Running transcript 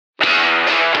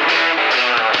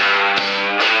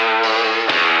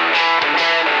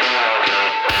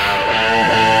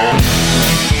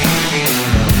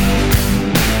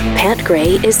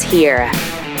Gray is here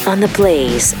on the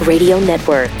Blaze Radio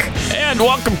Network. And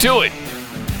welcome to it.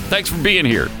 Thanks for being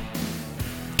here.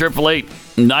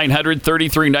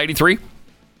 888-900-3393.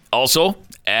 Also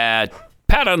at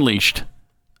Pat Unleashed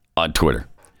on Twitter.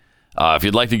 If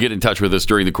you'd like to get in touch with us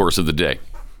during the course of the day,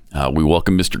 we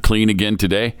welcome Mr. Clean again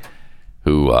today,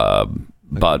 who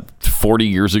about 40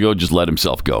 years ago just let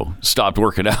himself go. Stopped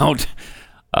working out,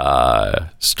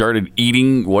 started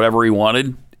eating whatever he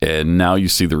wanted, and now you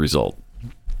see the result.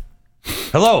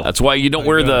 Hello. That's why you don't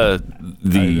wear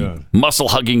the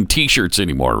muscle-hugging T-shirts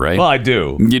anymore, right? Well, I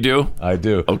do. You do? I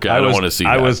do. Okay, I don't want to see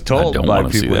that. I was told by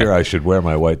people here I should wear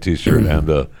my white T-shirt and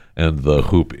the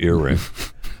hoop earring.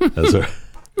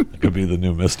 It could be the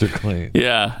new Mr. Clean.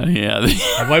 Yeah.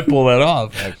 I might pull that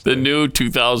off, actually. The new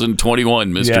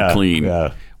 2021 Mr. Clean.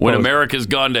 Yeah. When America's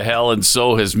gone to hell and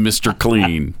so has Mr.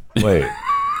 Clean. Wait.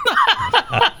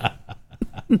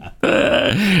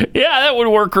 That would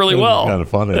work really well. Kind of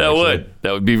funny. That actually. would.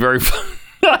 That would be very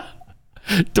fun.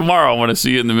 Tomorrow I want to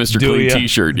see you in the Mr. Clean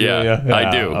T-shirt. Yeah,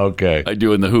 I do. Okay. I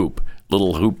do in the hoop.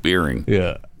 Little hoop earring.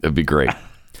 Yeah. That'd be great.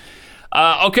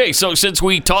 Okay, so since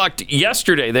we talked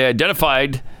yesterday, they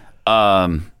identified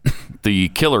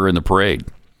the killer in the parade.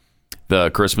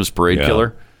 The Christmas parade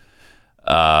killer.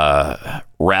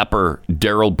 Rapper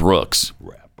Darrell Brooks.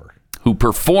 Who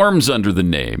performs under the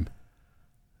name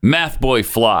Math Boy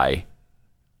Fly,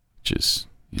 which is,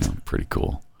 pretty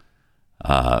cool.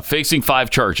 Facing 5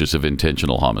 charges of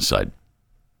intentional homicide.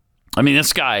 I mean,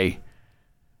 this guy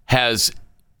has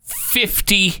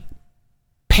 50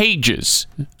 pages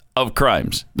of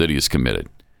crimes that he has committed.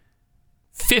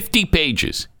 50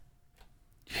 pages.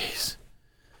 Jeez.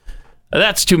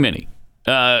 That's too many.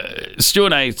 Stu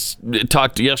and I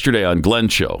talked yesterday on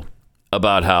Glenn's show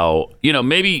about how,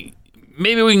 maybe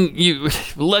we can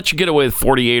let you get away with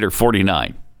 48 or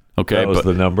 49. Okay, that was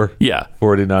the number. Yeah,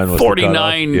 49 was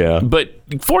 49. The cutoff. Yeah, but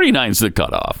 49 is the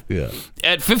cutoff. Yeah.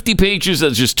 At 50 pages,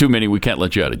 that's just too many. We can't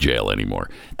let you out of jail anymore.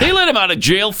 They let him out of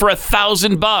jail for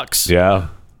 $1,000. Yeah,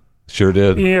 sure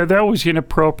did. Yeah, that was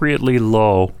inappropriately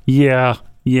low. Yeah.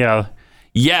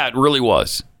 It really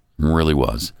was.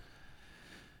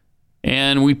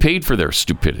 And we paid for their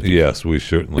stupidity. Yes, we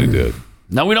certainly did.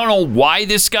 Now, we don't know why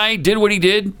this guy did what he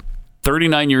did.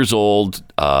 39 years old,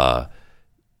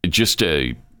 just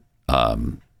a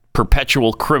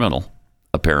perpetual criminal,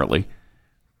 apparently.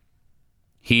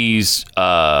 He's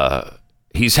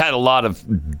had a lot of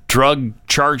drug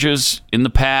charges in the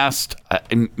past.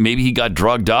 And maybe he got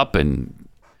drugged up and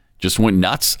just went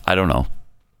nuts. I don't know.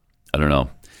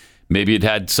 Maybe it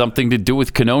had something to do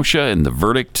with Kenosha and the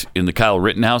verdict in the Kyle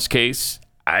Rittenhouse case.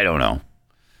 I don't know.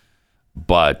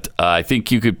 But I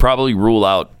think you could probably rule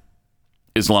out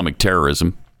Islamic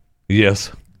terrorism.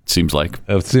 Yes. Seems like.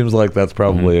 It seems like that's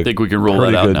probably I think we can rule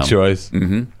pretty that out good now. choice.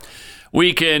 Mm-hmm.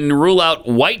 We can rule out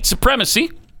white supremacy,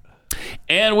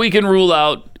 and we can rule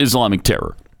out Islamic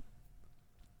terror.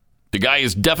 The guy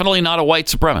is definitely not a white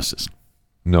supremacist.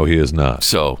 No, he is not.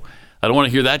 So I don't want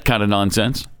to hear that kind of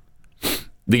nonsense.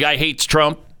 The guy hates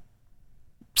Trump,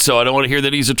 so I don't want to hear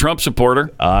that he's a Trump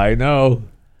supporter. I know.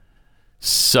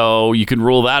 So you can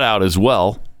rule that out as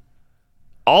well.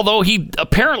 Although he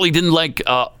apparently didn't like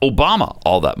Obama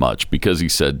all that much because he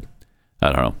said,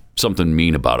 I don't know, something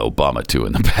mean about Obama too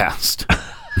in the past.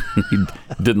 He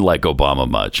didn't like Obama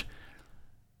much.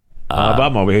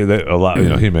 Obama, a lot.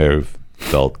 He may have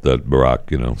felt that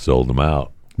Barack, sold him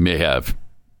out. May have.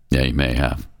 Yeah, he may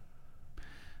have.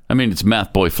 I mean, it's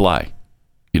Math Boy Fly.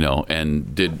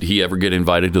 And did he ever get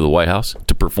invited to the White House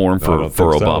to perform for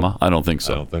Obama? So. I don't think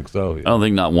so. I don't think so. I don't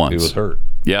think not once. He was hurt.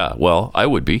 Yeah, well, I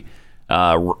would be.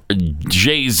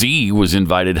 Jay-Z was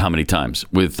invited how many times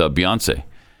with Beyonce?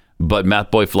 But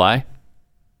Math Boy Fly?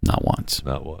 Not once.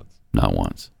 Not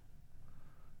once.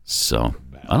 So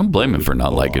I don't blame him for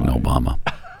not liking Obama.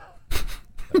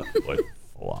 Math Boy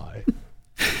Fly.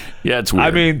 Yeah, it's weird.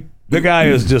 I mean, the guy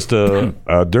is just a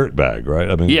dirtbag,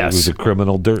 right? I mean, yes. He's a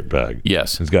criminal dirtbag.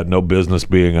 Yes. He's got no business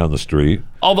being on the street.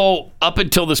 Although, up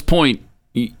until this point,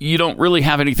 you don't really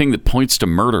have anything that points to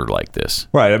murder like this.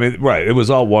 Right. I mean, right. It was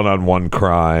all one-on-one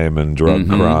crime and drug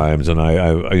crimes. And I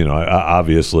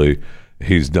obviously,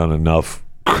 he's done enough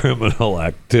criminal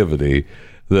activity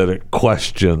that it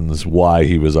questions why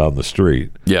he was on the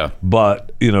street. Yeah.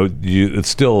 But, it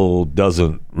still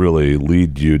doesn't really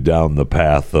lead you down the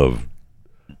path of,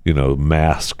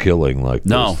 mass killing like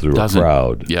this through a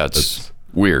crowd. Yeah, it's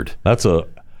weird. That's a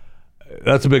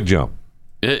big jump.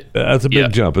 That's a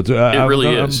big jump. It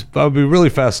really is. I'd be really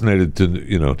fascinated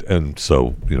to, and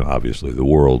so, obviously the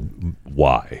world,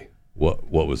 why?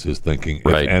 What was his thinking,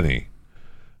 if any,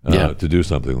 to do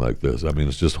something like this? I mean,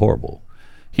 it's just horrible.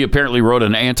 He apparently wrote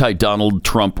an anti-Donald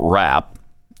Trump rap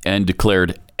and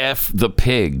declared "F the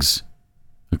pigs,"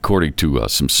 according to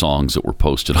some songs that were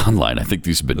posted online. I think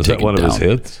these have been taken down. Is that one of his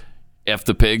hits? "F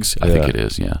the pigs"? I think it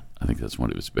is, yeah. I think that's one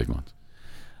of his big ones.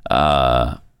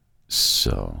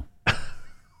 So,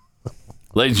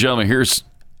 ladies and gentlemen, here's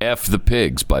 "F the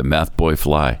Pigs" by Math Boy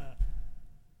Fly.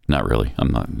 Not really.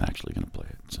 I'm not actually going to play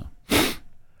it. So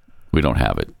we don't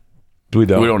have it. We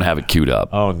don't have it queued up.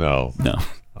 Oh, no. No.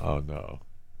 Oh, no.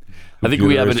 I think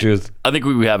we have it. I think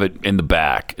we have it in the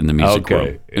back in the music room.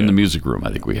 Yeah. In the music room,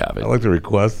 I think we have it. I'd like to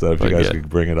request that if you guys could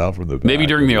bring it out from the back. Maybe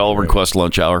during the all request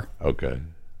lunch hour. Okay.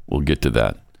 We'll get to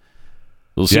that.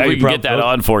 We'll see if we can get that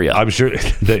on for you. I'm sure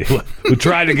we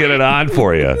tried to get it on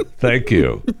for you. Thank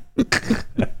you.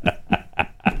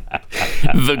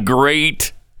 The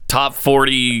great top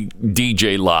 40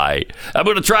 DJ lie. I'm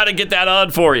going to try to get that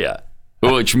on for you.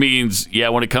 Which means,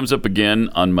 when it comes up again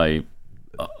on my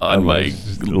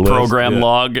program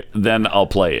log, then I'll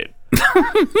play it.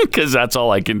 Because that's all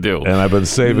I can do. And I've been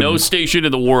saving. No station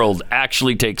in the world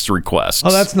actually takes requests.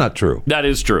 Oh, that's not true. That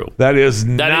is true. That is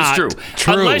not true.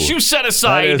 Unless you set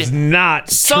aside. That is not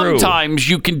true. Sometimes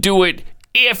you can do it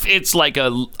if it's like a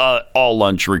all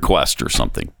lunch request or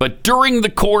something. But during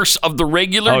the course of the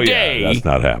regular day, that's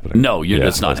not happening. No,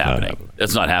 that's not happening.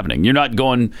 That's not happening. You're not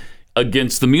going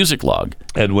against the music log.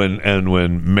 And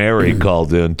when Mary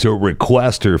called in to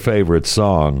request her favorite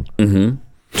song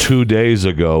 2 days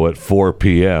ago at 4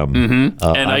 p.m. And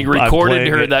I recorded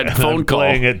her that phone call. I'm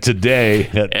playing it today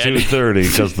at 2:30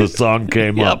 because the song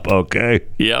came up. Okay.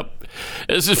 Yep.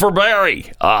 This is for Mary.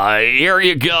 Here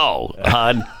you go,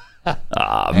 hon.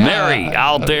 Mary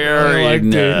out there. I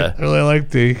really like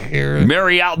to hear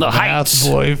Mary out in the Heights.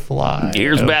 Math Boy Fly.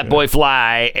 Here's Math Boy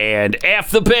Fly and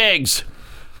F the pigs.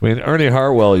 I mean, Ernie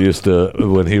Harwell used to,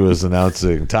 when he was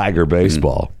announcing Tiger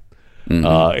baseball,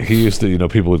 he used to,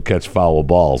 people would catch foul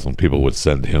balls and people would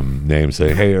send him names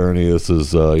saying, "Hey, Ernie, this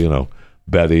is,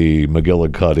 Betty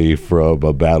McGillicuddy from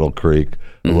Battle Creek.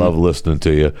 I love listening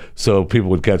to you." So people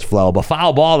would catch foul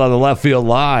ball on the left field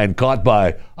line, caught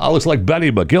by, looks like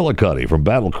Betty McGillicuddy from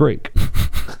Battle Creek.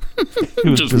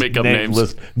 just make up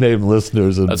names. Name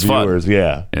listeners and that's viewers. Fun.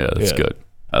 Yeah, that's good.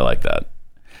 I like that.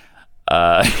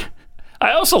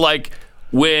 I also like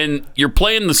when you're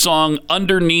playing the song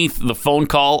underneath the phone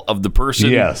call of the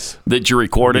person that you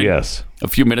recorded a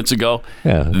few minutes ago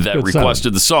that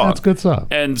requested the song. That's a good song.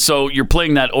 And so you're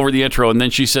playing that over the intro, and then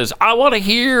she says, "I want to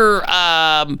hear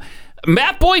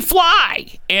Matt Boy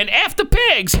Fly and F the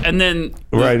pigs," and then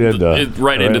right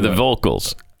into the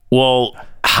vocals. Well,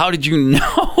 how did you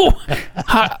know?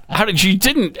 How did you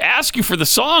didn't ask you for the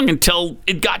song until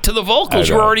it got to the vocals?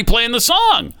 You were already playing the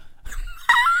song.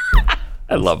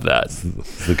 I love that.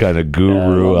 It's the kind of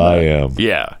guru I am.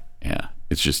 Yeah.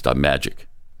 It's just a magic.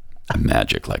 I'm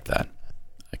magic like that.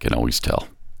 I can always tell.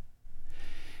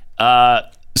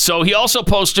 So he also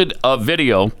posted a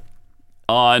video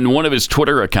on one of his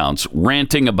Twitter accounts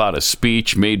ranting about a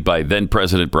speech made by then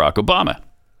President Barack Obama,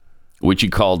 which he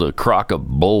called a crock of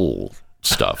bull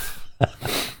stuff.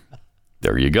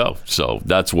 There you go. So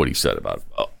that's what he said about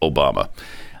Obama.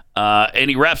 And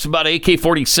he raps about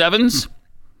AK-47s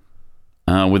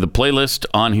with a playlist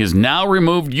on his now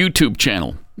removed YouTube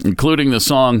channel, including the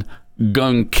song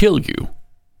 "Gun Kill You."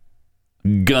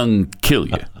 Gun Kill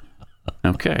You.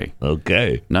 Okay.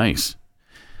 Nice.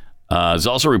 It's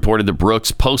also reported that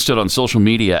Brooks posted on social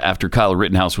media after Kyle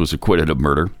Rittenhouse was acquitted of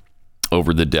murder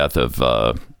over the death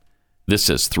of, this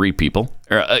says 3 people.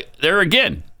 There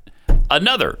again,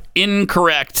 another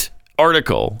incorrect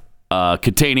article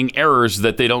containing errors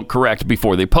that they don't correct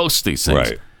before they post these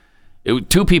things. Right.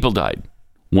 2 people died.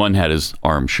 1 had his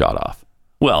arm shot off.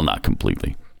 Well, not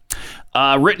completely.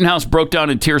 Rittenhouse broke down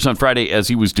in tears on Friday as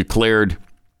he was declared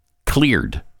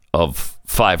cleared of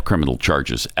 5 criminal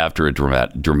charges after a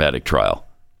dramatic trial.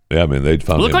 Yeah, I mean, they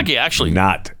found him like he actually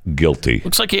not guilty.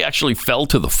 Looks like he actually fell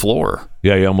to the floor.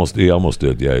 Yeah, he almost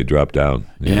did. Yeah, he dropped down.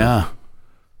 Yeah.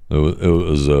 It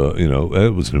was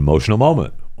it was an emotional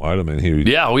moment. Right? I mean,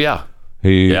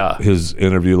 his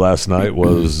interview last night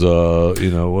was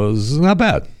was not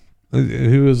bad.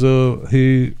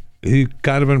 He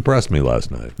kind of impressed me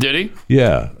last night. Did he?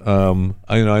 Yeah.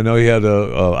 I know he had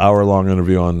a hour-long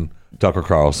interview on Tucker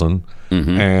Carlson,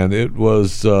 and it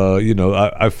was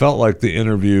I felt like the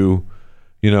interview,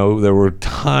 there were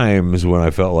times when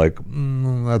I felt like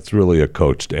that's really a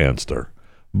coached answer,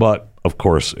 but of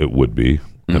course it would be.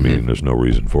 I mean, there's no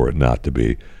reason for it not to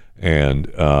be, and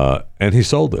he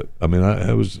sold it. I mean,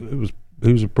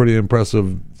 he was a pretty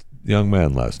impressive young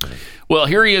man last night. Well,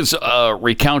 here he is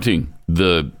recounting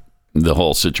the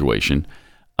whole situation.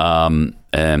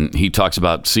 And he talks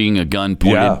about seeing a gun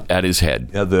pointed at his head.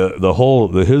 Yeah,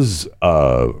 his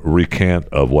recant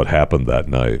of what happened that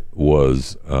night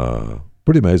was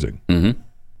pretty amazing. Mm-hmm.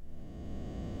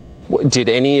 Did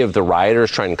any of the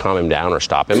rioters try and calm him down or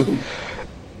stop him?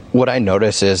 What I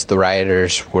noticed is the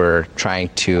rioters were trying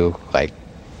to,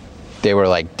 they were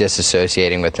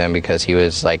disassociating with him because he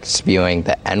was spewing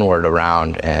the N-word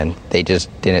around, and they just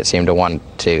didn't seem to want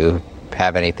to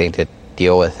have anything to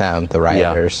deal with him, the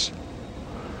rioters. Yeah.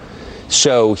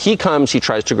 So he comes, he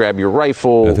tries to grab your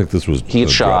rifle. I think this was he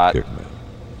gets shot.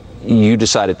 You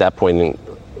decide at that point,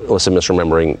 unless I'm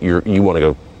misremembering, you want to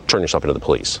go turn yourself into the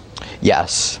police.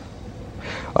 Yes.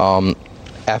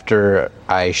 After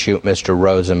I shoot Mr.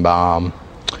 Rosenbaum,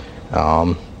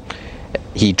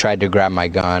 he tried to grab my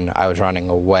gun. I was running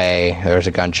away. There was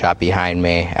a gunshot behind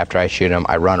me. After I shoot him,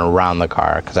 I run around the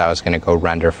car because I was going to go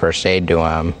render first aid to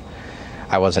him.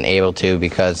 I wasn't able to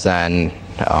because then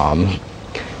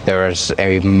there was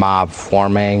a mob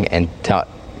forming and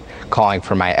calling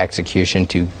for my execution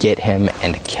to get him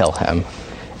and kill him.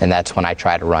 And that's when I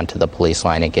try to run to the police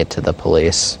line and get to the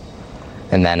police.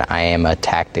 And then I am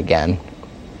attacked again.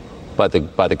 By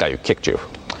the guy who kicked you?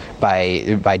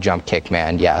 By Jump Kick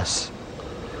Man, yes.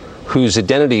 Whose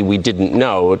identity we didn't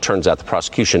know. It turns out the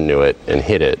prosecution knew it and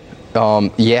hid it.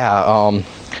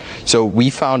 So we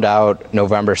found out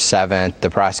November 7th, the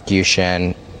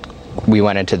prosecution, we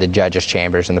went into the judge's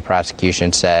chambers and the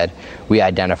prosecution said, we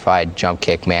identified Jump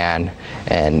Kick Man,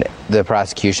 and the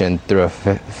prosecution threw a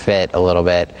fit a little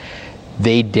bit.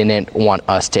 They didn't want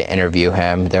us to interview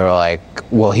him. They were like,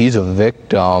 well, he's a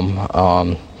victim,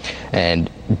 and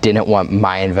didn't want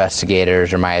my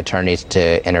investigators or my attorneys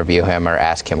to interview him or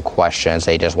ask him questions.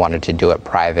 They just wanted to do it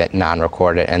private,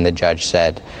 non-recorded, and the judge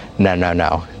said,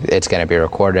 no, it's going to be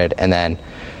recorded. And then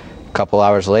a couple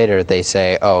hours later, they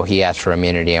say, oh, he asked for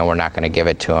immunity and we're not going to give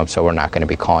it to him, so we're not going to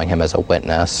be calling him as a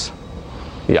witness.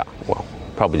 Yeah, well,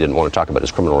 probably didn't want to talk about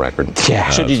his criminal record. Yeah.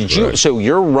 So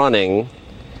you're running,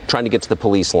 trying to get to the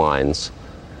police lines.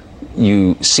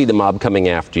 You see the mob coming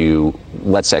after you.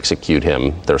 Let's execute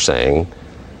him, they're saying.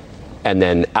 And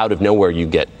then out of nowhere, you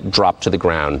get dropped to the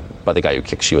ground by the guy who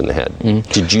kicks you in the head.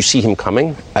 Mm-hmm. Did you see him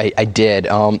coming? I did.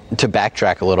 To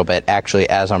backtrack a little bit, actually,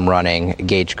 as I'm running,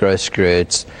 Gage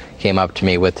Grosskreutz came up to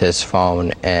me with his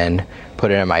phone and put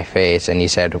it in my face, and he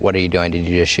said, what are you doing? Did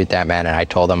you just shoot that man? And I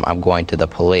told him, I'm going to the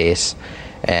police.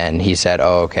 And he said,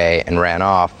 oh, okay, and ran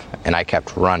off, and I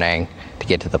kept running to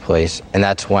get to the police. And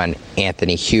that's when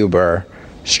Anthony Huber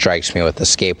strikes me with the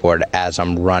skateboard as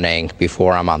I'm running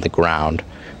before I'm on the ground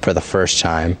for the first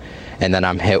time. And then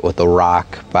I'm hit with a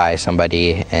rock by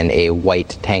somebody in a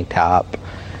white tank top.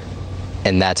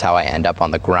 And that's how I end up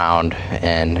on the ground.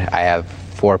 And I have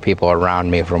 4 people around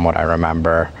me from what I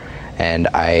remember. And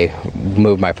I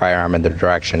move my firearm in their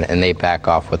direction and they back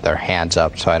off with their hands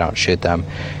up so I don't shoot them.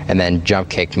 And then Jump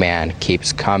Kick Man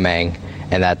keeps coming.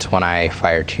 And that's when I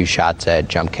fire 2 shots at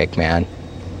Jump Kick Man.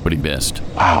 But he missed.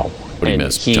 Wow. But he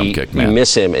missed Jump Kick Man. You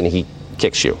miss him and he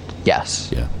kicks you.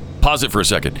 Yes. Yeah. Pause it for a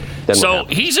second. So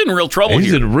he's in real trouble.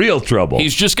 He's in real trouble.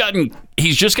 He's just gotten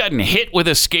hit with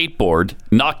a skateboard,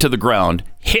 knocked to the ground,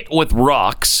 hit with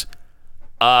rocks.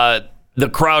 The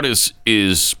crowd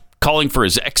is calling for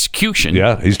his execution.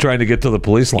 Yeah, he's trying to get to the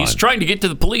police line. He's trying to get to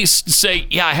the police to say,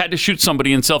 yeah, I had to shoot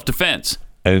somebody in self-defense.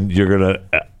 And you're going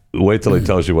to wait till he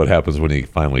tells you what happens when he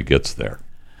finally gets there.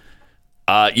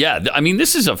 Yeah, I mean,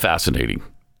 this is a fascinating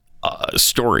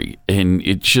story. And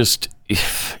it just,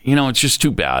 it's just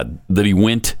too bad that he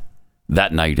went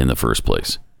that night in the first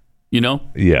place.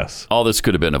 Yes. All this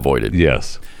could have been avoided.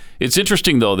 Yes. It's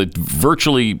interesting, though, that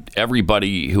virtually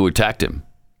everybody who attacked him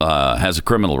has a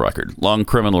criminal record, long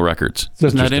criminal records.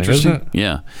 Isn't that interesting? Isn't it?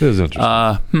 Yeah. It is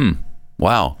interesting.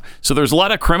 Wow. So there's a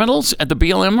lot of criminals at the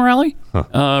BLM rally?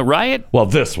 Riot? Well,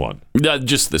 this one.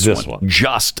 Just this one.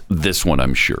 Just this one,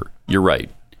 I'm sure. You're right.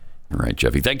 You're right,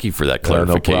 Jeffy. Thank you for that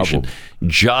clarification. No problem.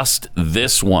 Just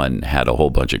this one had a whole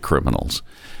bunch of criminals.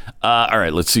 All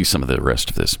right, let's see some of the rest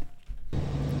of this.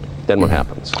 Then what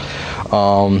happens?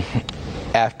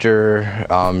 After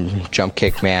Jump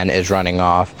Kick Man is running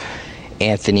off,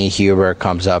 Anthony Huber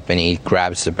comes up and he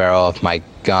grabs the barrel of my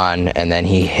gun and then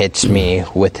he hits me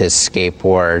with his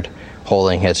skateboard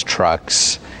holding his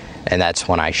trucks, and that's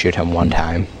when I shoot him one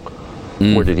time.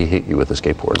 Where did he hit you with the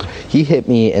skateboard? He hit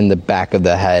me in the back of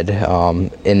the head,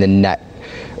 in the neck,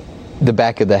 the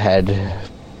back of the head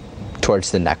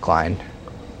towards the neckline.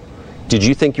 Did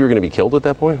you think you were going to be killed at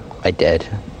that point? I did.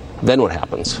 Then what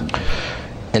happens?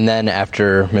 And then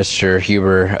after Mr.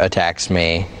 Huber attacks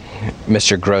me,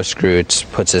 Mr.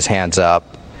 Grosskreutz puts his hands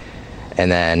up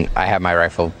And then I had my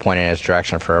rifle pointed in his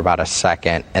direction for about a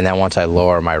second. And then once I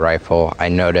lower my rifle, I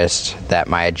noticed that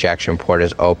my ejection port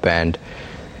is opened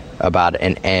about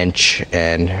an inch.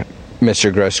 And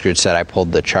Mr. Grosskreutz said I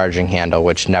pulled the charging handle,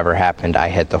 which never happened. I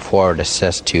hit the forward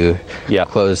assist to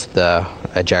close the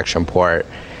ejection port.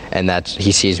 And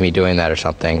he sees me doing that or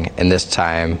something. And this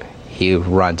time he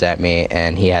runs at me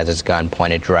and he has his gun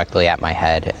pointed directly at my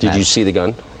head. Did you see the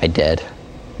gun? I did.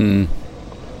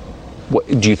 What,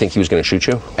 do you think he was going to shoot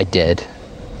you? I did.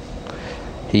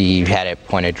 He had it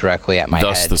pointed directly at my head.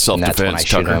 Thus the self-defense, and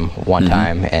that's when I Tucker. shoot him one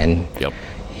time, and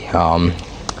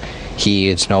he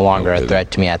is no longer a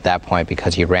threat to me at that point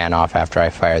because he ran off after I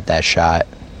fired that shot.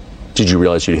 Did you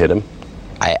realize you hit him?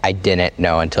 I didn't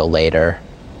know until later.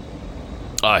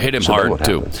 Hit him hard,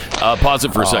 too. Pause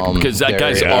it for a second, because that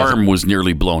guy's arm was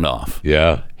nearly blown off.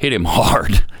 Yeah. Hit him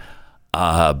hard.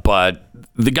 But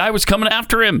the guy was coming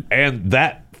after him. And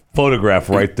that photograph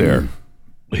right there,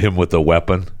 him with the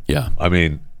weapon. Yeah. I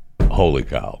mean, holy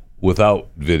cow. Without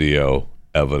video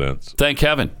evidence. Thank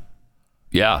heaven.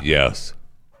 Yeah. Yes.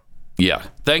 Yeah.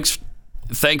 Thanks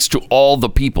to all the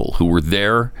people who were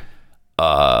there,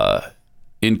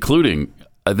 including,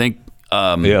 I think...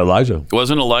 Elijah.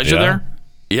 Wasn't Elijah there?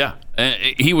 Yeah.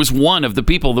 He was one of the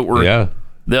people that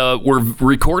were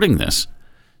recording this.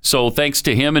 So thanks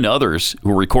to him and others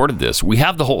who recorded this, we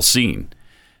have the whole scene.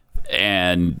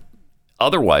 And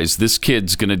otherwise, this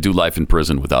kid's going to do life in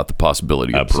prison without the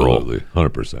possibility of parole. Absolutely,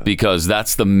 100%. Because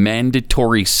that's the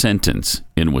mandatory sentence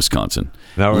in Wisconsin.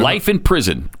 Life in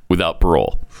prison without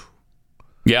parole.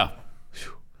 Yeah.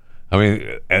 I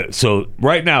mean, so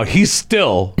right now, he's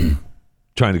still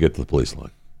trying to get to the police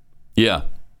line. Yeah,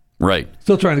 right.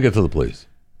 Still trying to get to the police.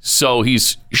 So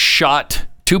he's shot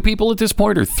 2 people at this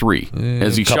point, or 3?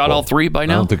 Has he shot all 3 by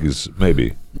now? I don't think he's,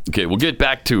 maybe. Okay, we'll get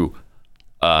back to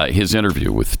his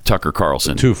interview with Tucker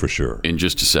Carlson. 2 for sure. In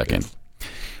just a second.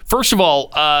 First of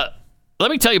all,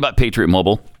 let me tell you about Patriot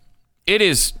Mobile. It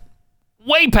is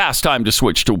way past time to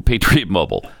switch to Patriot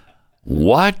Mobile.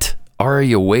 What are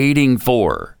you waiting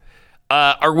for?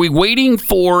 Are we waiting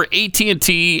for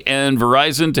AT&T and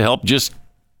Verizon to help just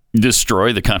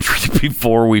destroy the country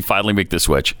before we finally make the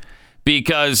switch?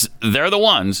 Because they're the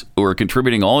ones who are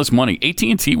contributing all this money.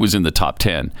 AT&T was in the top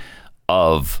 10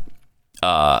 of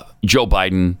Joe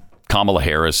Biden, Kamala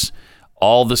Harris,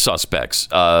 all the suspects,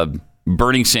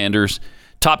 Bernie Sanders,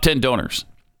 top 10 donors.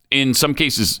 In some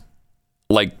cases,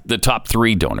 like the top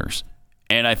 3 donors.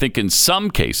 And I think in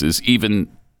some cases, even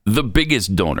the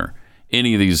biggest donor.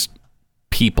 Any of these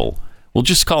people, we'll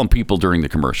just call them people during the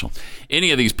commercial.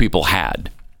 Any of these people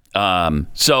had.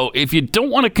 So if you don't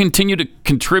want to continue to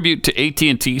contribute to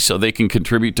AT&T so they can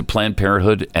contribute to Planned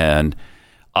Parenthood and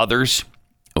others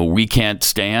we can't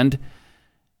stand,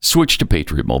 switch to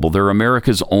Patriot Mobile. They're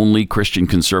America's only Christian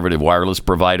conservative wireless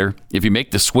provider. If you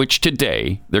make the switch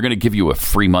today, they're going to give you a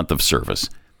free month of service.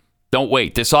 Don't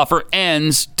wait. This offer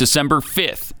ends December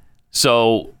 5th.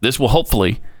 So this will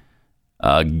hopefully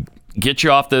get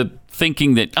you off the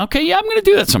thinking that, okay, yeah, I'm going to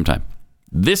do that sometime.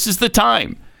 This is the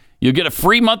time. You'll get a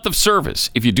free month of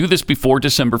service if you do this before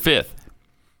December 5th.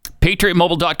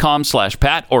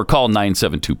 PatriotMobile.com/Pat or call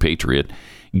 972-PATRIOT.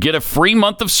 Get a free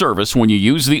month of service when you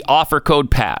use the offer code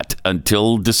PAT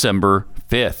until December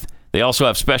 5th. They also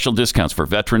have special discounts for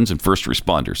veterans and first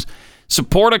responders.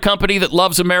 Support a company that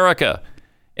loves America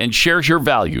and shares your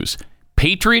values.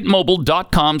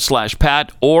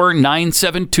 PatriotMobile.com/Pat or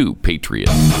 972-PATRIOT.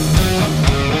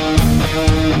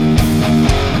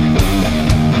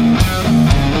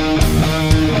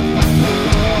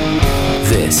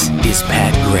 This is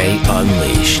Pat Gray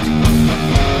Unleashed.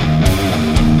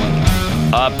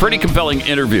 A pretty compelling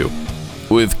interview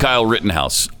with Kyle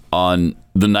Rittenhouse on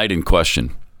the night in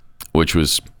question, which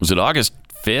was it August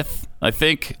 5th, I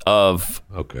think, of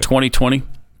 2020?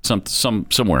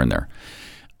 Somewhere in there.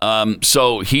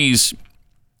 So he's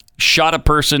shot a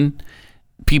person.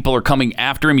 People are coming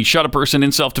after him. He shot a person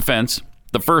in self-defense.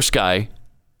 The first guy,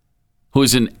 who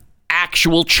is an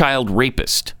actual child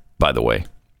rapist, by the way.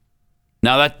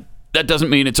 Now, that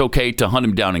doesn't mean it's okay to hunt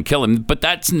him down and kill him, but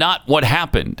that's not what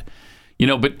happened. You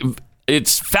know, but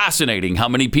it's fascinating how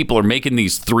many people are making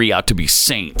these 3 out to be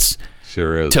saints.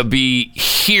 Sure is. To be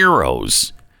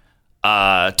heroes.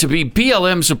 To be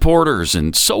BLM supporters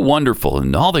and so wonderful,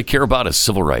 and all they care about is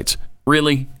civil rights.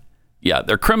 Really? Yeah,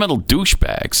 they're criminal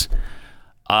douchebags.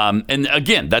 And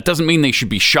again, that doesn't mean they should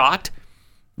be shot,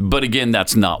 but again,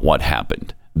 that's not what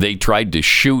happened. They tried to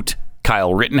shoot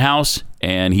Kyle Rittenhouse,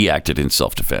 and he acted in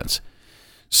self-defense.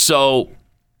 So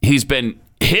he's been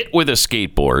hit with a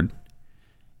skateboard.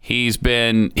 He's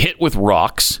been hit with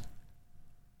rocks.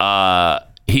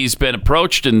 he's been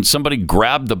approached and somebody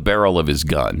grabbed the barrel of his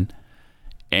gun,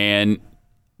 and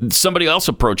somebody else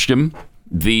approached him.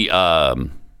 The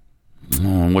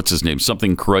what's his name?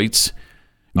 Something Kreutz.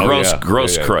 Gross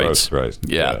Kreutz.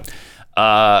 Yeah.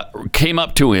 Came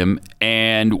up to him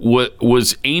and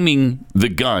was aiming the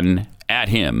gun at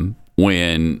him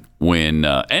when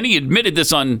and he admitted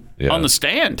this on the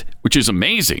stand, which is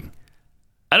amazing.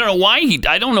 I don't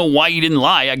know why he didn't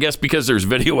lie. I guess because there's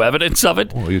video evidence of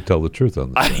it. Well, you tell the truth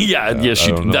on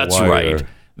that. That's right.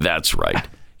 That's right.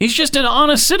 He's just an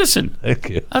honest citizen. Thank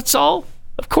you. That's all.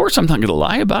 Of course, I'm not going to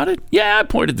lie about it. Yeah, I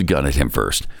pointed the gun at him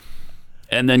first,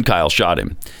 and then Kyle shot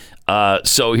him.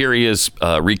 So here he is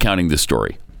recounting this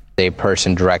story. A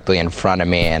person directly in front of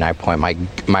me, and I point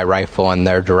my rifle in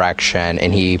their direction,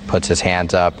 and he puts his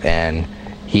hands up, and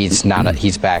he's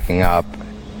backing up,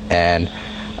 and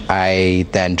I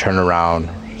then turn around,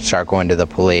 start going to the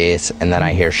police, and then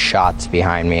I hear shots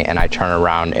behind me, and I turn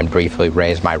around and briefly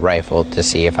raise my rifle to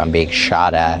see if I'm being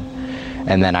shot at,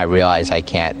 and then I realize I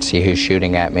can't see who's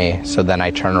shooting at me, so then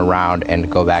I turn around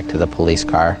and go back to the police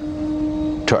car,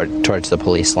 towards the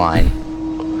police line.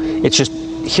 It's just,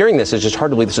 hearing this is just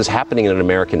hard to believe this is happening in an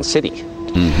American city.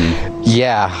 Mm-hmm.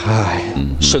 Yeah.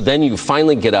 Mm-hmm. So then you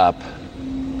finally get up,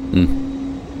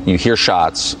 you hear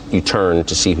shots, you turn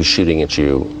to see who's shooting at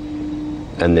you,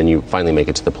 and then you finally make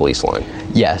it to the police line.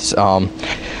 Yes.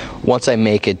 Once I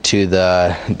make it to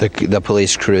the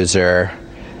police cruiser,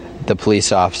 the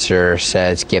police officer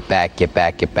says, "Get back, get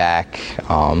back, get back."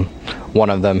 One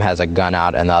of them has a gun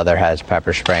out and the other has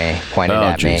pepper spray pointed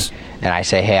at me. And I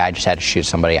say, "Hey, I just had to shoot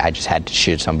somebody. I just had to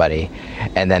shoot somebody."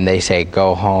 And then they say,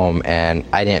 "Go home." And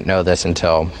I didn't know this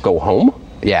until... Go home?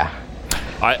 Yeah.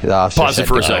 Pause it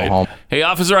for a second. Home. "Hey,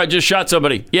 officer, I just shot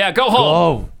somebody." "Yeah, go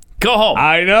home." Go home.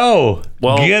 I know.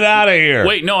 Well, get out of here.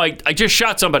 Wait, no, I just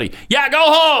shot somebody. "Yeah, go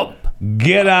home."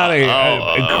 Get out of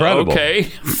here. Incredible.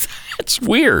 Okay. That's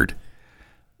weird.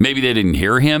 Maybe they didn't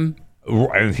hear him.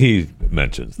 And he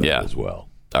mentions that as well.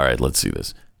 All right, let's see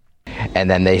this. And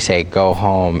then they say, "Go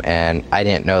home." And I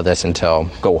didn't know this until...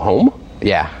 Go home?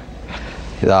 Yeah.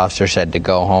 The officer said to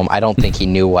go home. I don't think he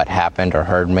knew what happened or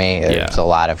heard me. There's a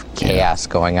lot of chaos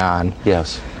going on.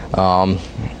 Yes.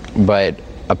 But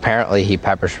apparently he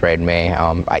pepper sprayed me.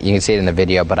 You can see it in the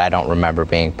video, but I don't remember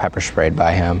being pepper sprayed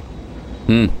by him.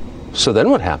 So then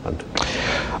what happened?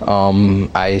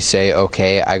 I say,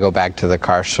 okay, I go back to the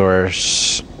car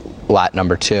source lot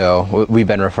number 2. We've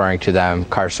been referring to them.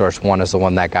 Car source 1 is the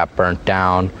one that got burnt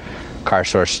down. Car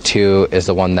source 2 is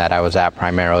the one that I was at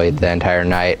primarily the entire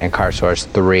night. And car source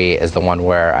 3 is the one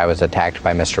where I was attacked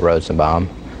by Mr. Rosenbaum.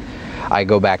 I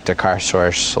go back to car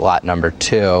source lot number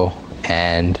 2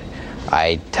 and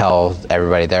I tell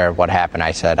everybody there what happened.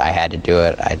 I said I had to do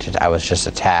it. I was just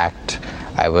attacked.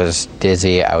 I was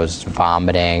dizzy. I was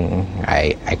vomiting.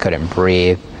 I couldn't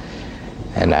breathe.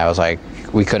 And I was like,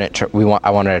 I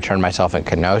wanted to turn myself in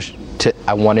Kenosha.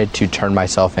 I wanted to turn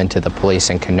myself into the police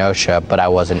in Kenosha, but I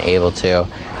wasn't able to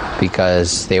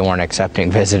because they weren't accepting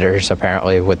visitors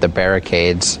apparently with the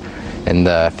barricades and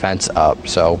the fence up.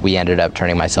 So we ended up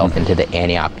turning myself into the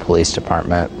Antioch Police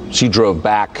Department. So you drove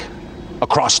back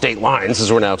across state lines,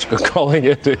 as we're now calling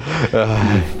it.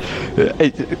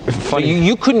 Funny.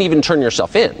 You couldn't even turn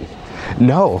yourself in.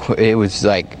 No, it was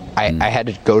like I had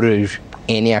to go to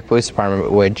Antioch Police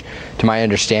Department, which, to my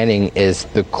understanding, is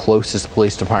the closest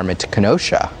police department to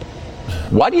Kenosha.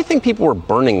 Why do you think people were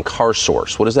burning car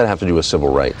source? What does that have to do with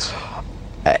civil rights?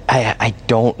 I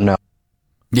don't know.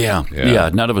 Yeah,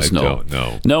 none of us know.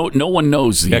 No one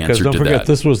knows the answer to that. Because don't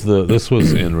forget, this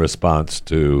was in response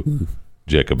to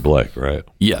Jacob Blake, right?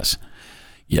 Yes.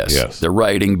 They're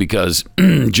rioting because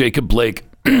Jacob Blake,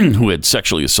 who had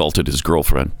sexually assaulted his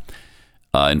girlfriend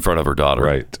in front of her daughter,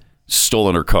 right,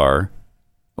 stolen her car,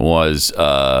 was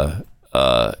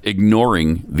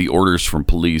ignoring the orders from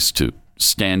police to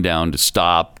stand down, to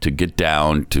stop, to get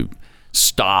down, to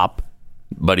stop,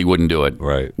 but he wouldn't do it.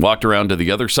 Right. Walked around to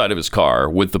the other side of his car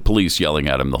with the police yelling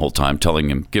at him the whole time,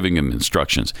 giving him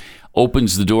instructions.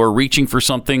 Opens the door, reaching for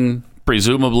something,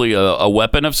 presumably a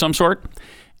weapon of some sort,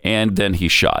 and then he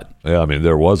shot. Yeah, I mean,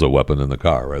 there was a weapon in the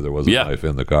car, right? There was a knife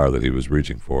in the car that he was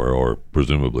reaching for, or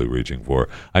presumably reaching for.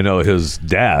 I know his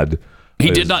dad... He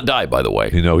did not die, by the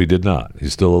way. You know, he did not.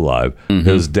 He's still alive. Mm-hmm.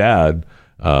 His dad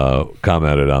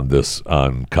commented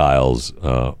on Kyle's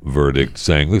verdict,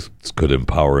 saying this could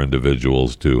empower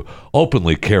individuals to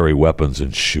openly carry weapons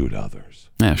and shoot others.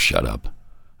 Yeah, shut up.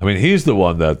 I mean, he's the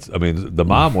one the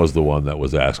mom was the one that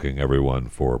was asking everyone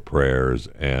for prayers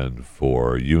and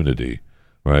for unity,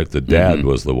 right? The dad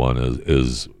was the one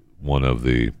is one of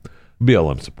the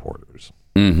BLM supporters.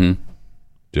 Mm-hmm.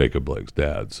 Jacob Blake's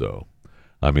dad. So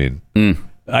I mean,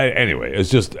 anyway, it's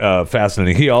just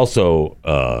fascinating. He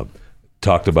also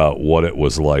talked about what it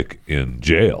was like in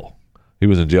jail. He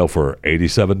was in jail for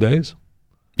 87 days.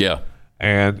 Yeah.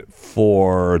 And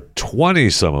for 20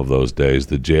 some of those days,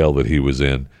 the jail that he was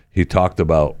in, he talked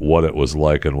about what it was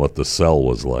like and what the cell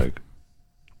was like.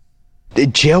 The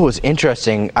jail was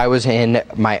interesting. I was in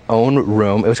my own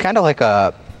room. It was kind of like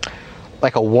a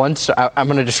one-star. I'm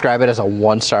going to describe it as a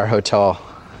one-star hotel.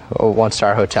 A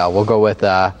one-star hotel. We'll go with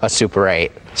a Super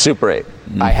 8. Super 8.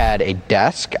 I had a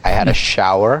desk. I had a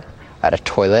shower. I had a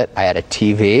toilet. I had a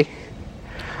TV.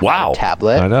 Wow. A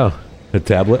tablet. I know. A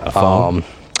tablet, a phone.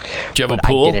 Did you have a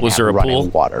pool? Was there a pool?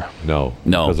 Water. No.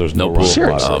 No. Because there's no no pool. running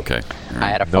Sure. water. Oh, okay. I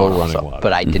had a No phone running also, water.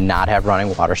 but I did not have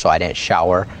running water, so I didn't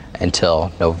shower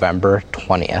until November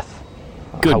 20th.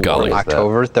 Good golly.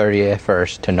 October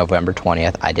 31st to November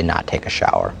 20th, I did not take a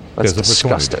shower. That's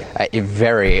disgusting.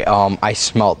 I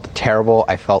smelled terrible.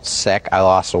 I felt sick. I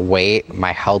lost weight.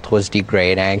 My health was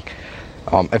degrading.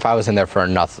 If I was in there for a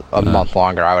month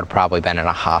longer, I would have probably been in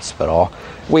a hospital.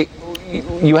 Wait,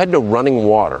 you had no running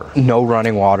water? No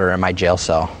running water in my jail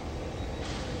cell.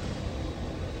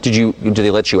 Did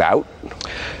they let you out?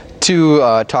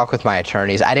 To talk with my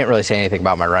attorneys. I didn't really say anything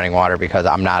about my running water because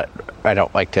I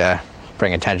don't like to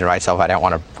bring attention to myself. I don't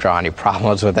want to draw any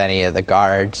problems with any of the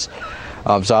guards.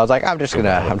 So I was like, I'm just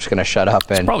gonna shut up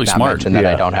and not mention that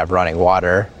I don't have running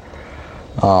water.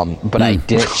 But I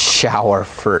didn't shower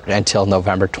until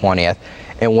November 20th.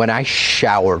 And when I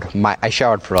showered, I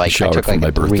took like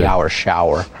a 3-hour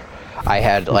shower. I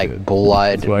had like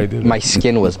blood. My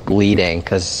skin was bleeding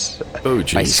because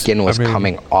my skin was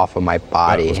coming off of my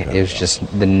body. It was just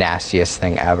the nastiest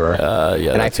thing ever.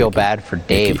 And I feel bad for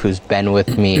Dave, who's been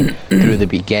with me through the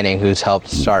beginning, who's helped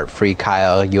start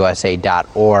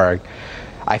freekyleusa.org.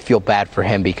 I feel bad for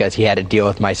him because he had to deal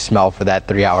with my smell for that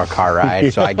 3-hour car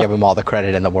ride. So I give him all the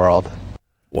credit in the world.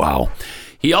 Wow.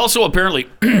 He also apparently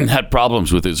had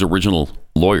problems with his original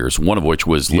lawyers, one of which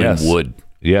was Lynn Wood.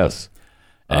 Yes.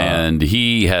 And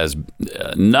he has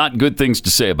not good things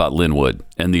to say about Lynn Wood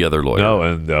and the other lawyer. No,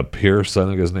 and Pierce, I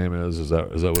think his name is. Is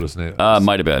that what his name is?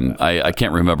 Might have been. I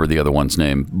can't remember the other one's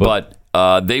name. But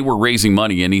they were raising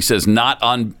money, and he says not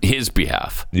on his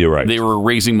behalf. You're right. They were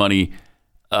raising money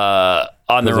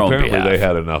on their own behalf. Apparently they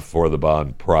had enough for the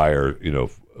bond prior,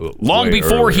 long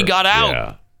before earlier. he got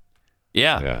out.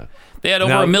 Yeah. They had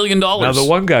over $1 million. Now, the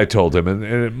one guy told him, and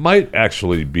it might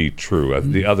actually be true,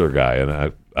 the other guy,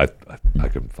 and I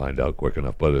can find out quick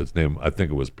enough, but his name, I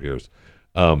think it was Pierce.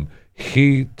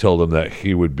 He told him that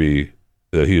he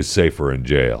is safer in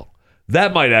jail.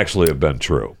 That might actually have been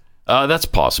true. That's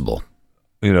possible.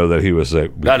 That he was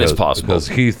safe. That is possible.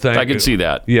 Because I can see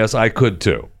that. Yes, I could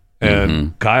too.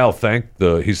 And Kyle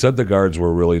he said the guards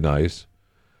were really nice.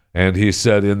 And he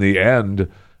said in the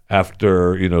end,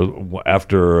 after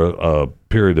a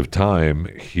period of time,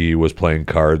 he was playing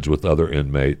cards with other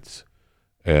inmates.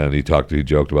 And he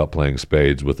joked about playing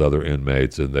spades with other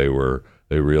inmates, and they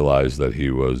realized that he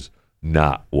was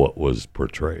not what was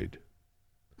portrayed.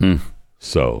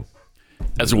 So,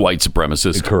 as a white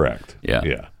supremacist, correct?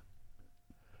 Yeah.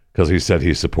 Because he said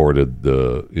he supported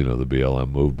the BLM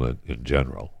movement in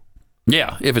general.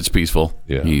 Yeah, if it's peaceful,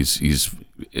 he's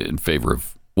in favor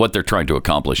of what they're trying to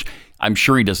accomplish. I'm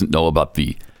sure he doesn't know about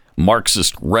the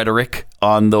Marxist rhetoric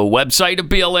on the website of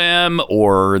BLM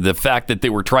or the fact that they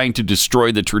were trying to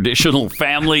destroy the traditional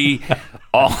family,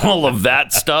 all of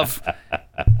that stuff.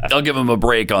 I'll give him a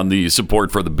break on the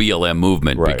support for the BLM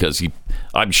movement because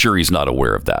I'm sure he's not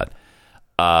aware of that.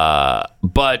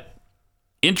 But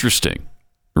interesting,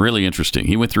 really interesting.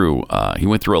 He went through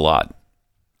a lot.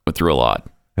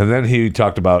 And then he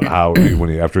talked about how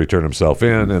after he turned himself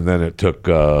in, and then it took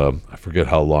I forget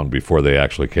how long before they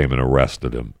actually came and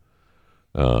arrested him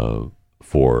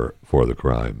for the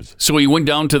crimes. So he went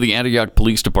down to the Antioch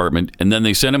Police Department, and then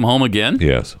they sent him home again?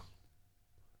 Yes.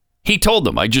 He told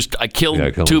them, I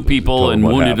killed two people and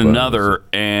wounded another,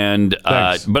 and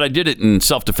but I did it in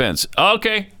self-defense.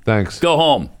 Okay. Thanks. Go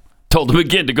home. Told them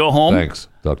again to go home. Thanks.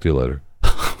 Talk to you later.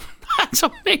 That's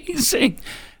amazing.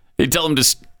 They tell him to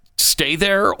stay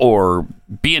there or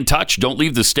be in touch. Don't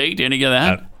leave the state. Any of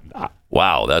that?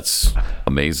 Wow, that's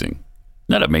amazing. Isn't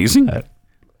that amazing? I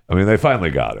mean, they finally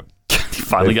got him.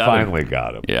 Finally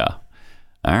got him. Yeah.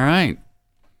 All right.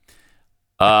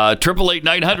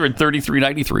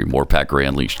 888-900-3393. More Pat Gray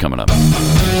Unleashed coming up.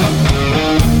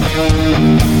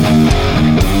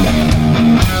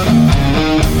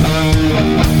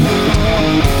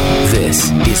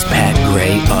 This is Pat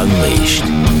Gray Unleashed.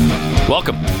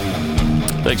 Welcome.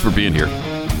 Thanks for being here.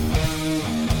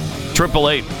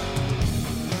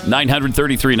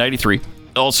 888-900-3393.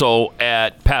 Also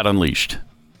at Pat Unleashed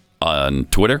on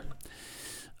Twitter.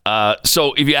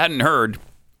 So if you hadn't heard,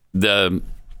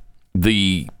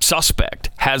 the suspect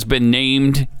has been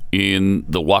named in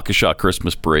the Waukesha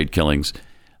Christmas parade killings.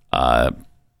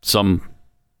 Some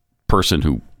person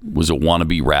who was a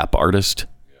wannabe rap artist,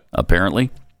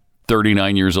 apparently,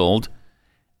 39 years old.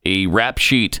 A rap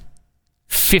sheet,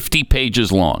 50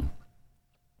 pages long.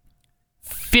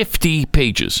 50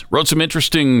 pages. Wrote some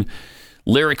interesting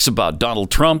lyrics about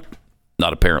Donald Trump,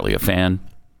 not apparently a fan,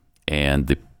 and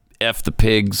the F the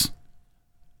pigs.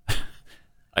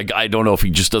 I don't know if he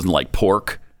just doesn't like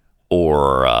pork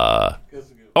or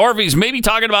if he's maybe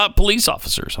talking about police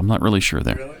officers. I'm not really sure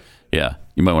there. Really? Yeah,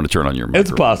 you might want to turn on your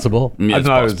microphone. It's possible. Yeah, it's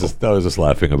possible. I was just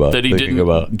laughing about that. He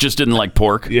just didn't like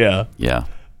pork. Yeah.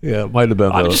 It might have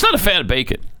been. I'm just not a fan of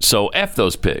bacon, so F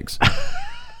those pigs.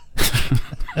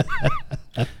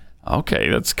 Okay,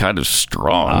 that's kind of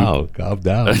strong. Wow, calm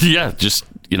down. Yeah, just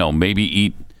maybe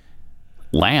eat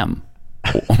lamb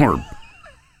or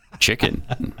chicken,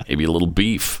 maybe a little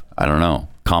beef. I don't know.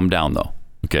 Calm down, though.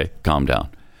 Okay, calm down.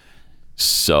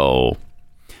 So,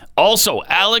 also,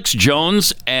 Alex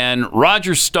Jones and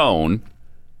Roger Stone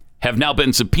have now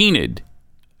been subpoenaed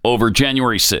over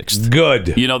January 6th. Good.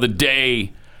 The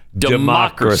day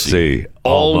democracy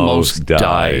almost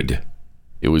died.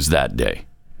 It was that day.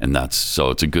 And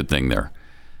so it's a good thing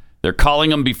they're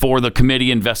calling them before the committee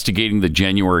investigating the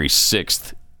January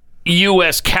 6th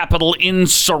U.S. Capitol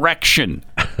insurrection.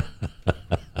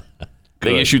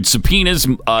 They issued subpoenas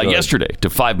yesterday to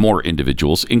 5 more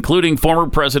individuals, including former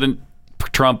President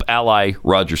Trump ally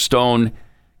Roger Stone,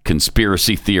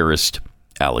 conspiracy theorist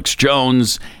Alex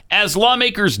Jones, as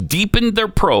lawmakers deepened their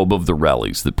probe of the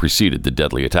rallies that preceded the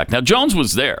deadly attack. Now, Jones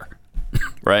was there,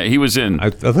 right? He was in... I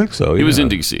think so, He was in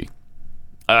D.C.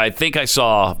 I think I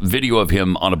saw video of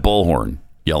him on a bullhorn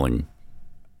yelling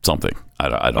something. I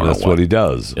don't know. That's what he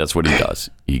does. That's what he does.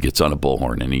 He gets on a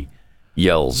bullhorn and he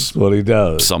yells. That's what he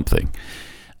does. Something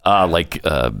like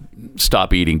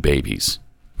 "Stop eating babies."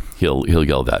 He'll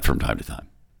yell that from time to time.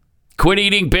 Quit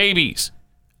eating babies.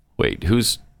 Wait,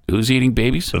 who's eating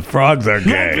babies? The frogs are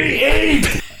gay.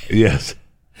 Yes.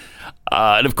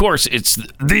 And of course, it's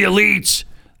the elites,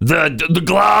 the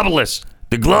globalists.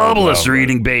 The globalists are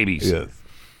eating babies. Yes.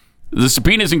 The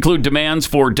subpoenas include demands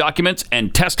for documents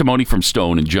and testimony from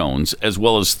Stone and Jones, as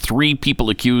well as 3 people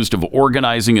accused of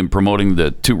organizing and promoting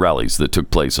the 2 rallies that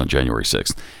took place on January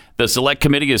 6th. The Select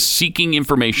Committee is seeking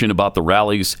information about the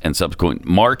rallies and subsequent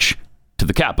march to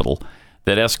the Capitol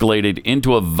that escalated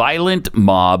into a violent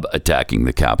mob attacking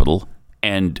the Capitol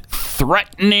and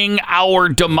threatening our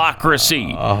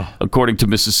democracy, according to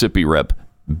Mississippi Rep.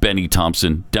 Benny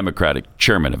Thompson, Democratic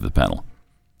chairman of the panel.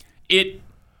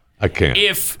 I can't.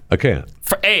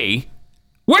 For A,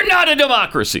 we're not a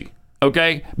democracy,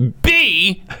 okay?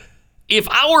 B, if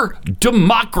our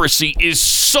democracy is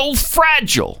so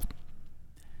fragile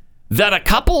that a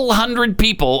couple hundred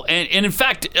people, and in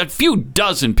fact, a few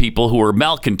dozen people who are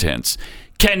malcontents,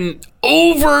 can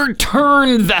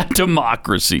overturn that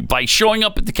democracy by showing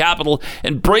up at the Capitol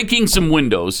and breaking some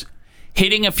windows,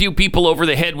 hitting a few people over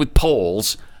the head with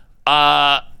poles,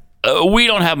 we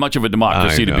don't have much of a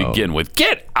democracy to begin with.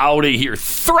 Get out of here.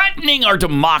 Threatening our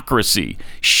democracy.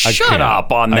 Shut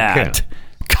up on that.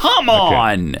 Come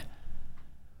on.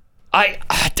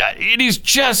 It is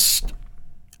just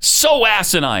so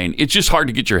asinine. It's just hard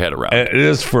to get your head around. It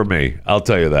is for me. I'll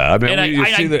tell you that. I mean,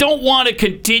 I don't want to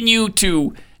continue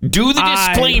to do the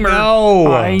disclaimer.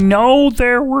 I know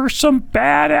there were some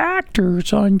bad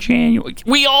actors on January.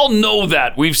 We all know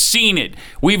that. We've seen it.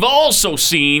 We've also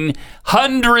seen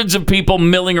hundreds of people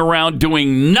milling around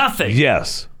doing nothing.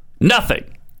 Yes.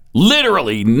 Nothing.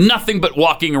 Literally nothing but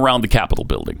walking around the Capitol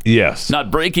building. Yes.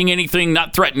 Not breaking anything,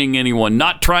 not threatening anyone,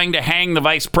 not trying to hang the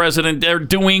vice president. They're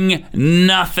doing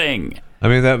nothing. I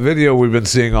mean, that video we've been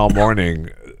seeing all morning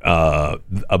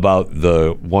about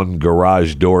the one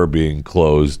garage door being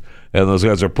closed, and those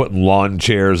guys are putting lawn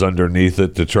chairs underneath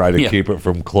it to try to keep it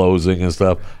from closing and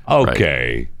stuff.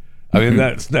 Okay. Right. I mean,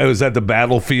 is that the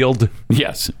battlefield?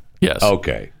 Yes.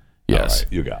 Okay. Yes.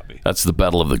 Right, you got me. That's the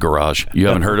Battle of the Garage. You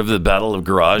haven't heard of the Battle of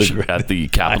Garage at the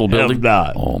Capitol building?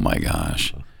 Not. Oh, my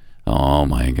gosh.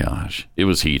 It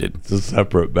was heated. It's a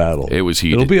separate battle. It was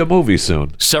heated. It'll be a movie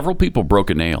soon. Several people broke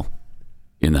a nail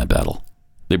in that battle.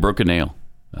 They broke a nail.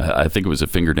 I think it was a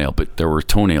fingernail, but there were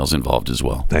toenails involved as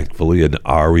well. Thankfully, an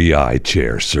REI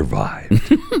chair survived.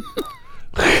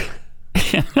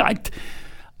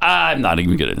 I'm not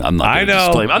even going to. I'm not going to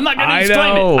disclaim. I'm not going to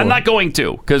disclaim it. I'm not going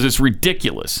to, because it's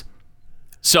ridiculous.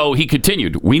 So he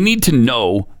continued, we need to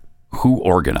know who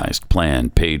organized,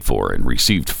 planned, paid for, and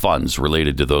received funds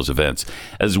related to those events,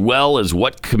 as well as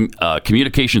what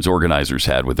communications organizers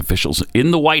had with officials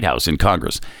in the White House and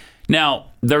Congress. Now,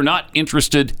 they're not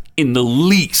interested in the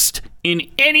least in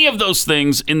any of those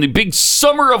things in the big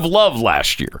summer of love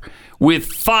last year, with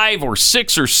 5 or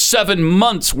 6 or 7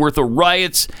 months worth of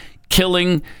riots,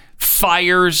 killing,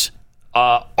 fires,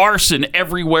 arson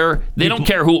everywhere. They don't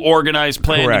care who organized,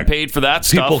 planned, and paid for that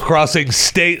stuff. People crossing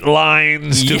state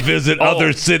lines to visit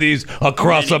other cities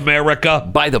across America.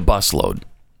 By the busload.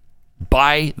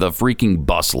 By the freaking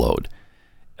busload.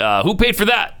 Who paid for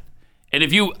that? And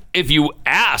if you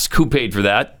ask who paid for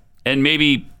that, and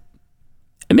maybe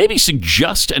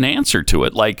suggest an answer to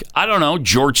it, like, I don't know,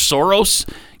 George Soros,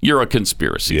 you're a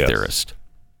conspiracy theorist.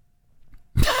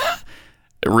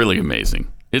 Really amazing.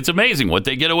 It's amazing what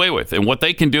they get away with and what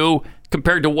they can do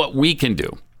compared to what we can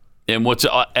do and what's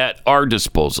at our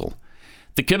disposal.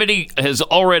 The committee has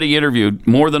already interviewed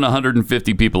more than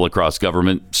 150 people across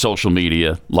government, social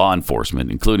media, law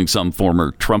enforcement, including some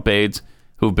former Trump aides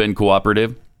who've been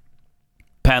cooperative.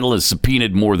 Panel has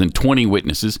subpoenaed more than 20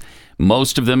 witnesses,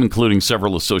 most of them including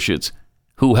several associates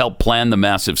who helped plan the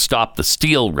massive Stop the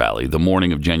Steal rally the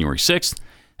morning of January 6th,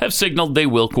 have signaled they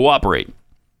will cooperate.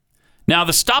 Now,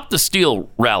 the Stop the Steal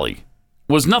rally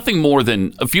was nothing more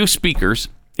than a few speakers,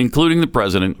 including the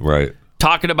president,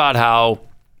 talking about how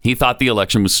he thought the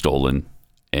election was stolen,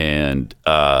 and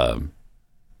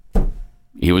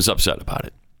he was upset about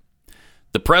it.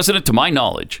 The president, to my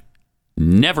knowledge,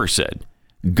 never said,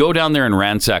 go down there and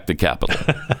ransack the Capitol.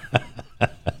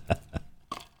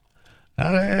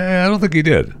 I don't think he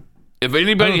did. If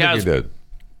anybody has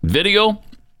video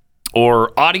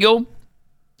or audio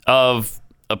of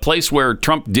a place where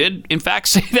Trump did, in fact,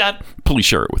 say that, please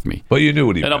share it with me. But you knew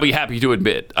what he meant. And I'll be happy to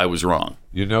admit I was wrong.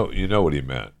 You know what he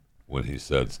meant when he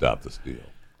said stop the steal.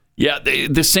 Yeah,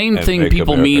 the same thing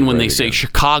people mean when they say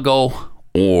Chicago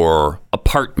or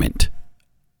apartment.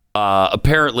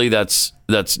 Apparently, that's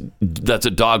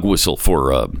a dog whistle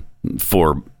for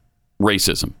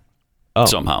racism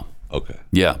somehow. Okay.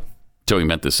 Yeah. So he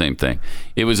meant the same thing.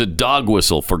 It was a dog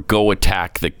whistle for go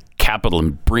attack the Capitol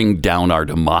and bring down our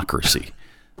democracy.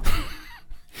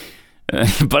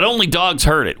 But only dogs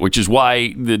heard it, which is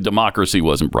why the democracy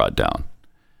wasn't brought down.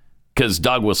 Because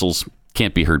dog whistles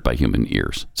can't be heard by human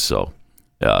ears. So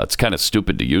it's kind of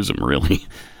stupid to use them, really.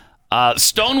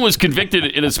 Stone was convicted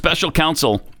in a special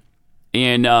counsel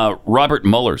in Robert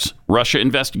Mueller's Russia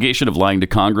investigation of lying to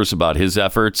Congress about his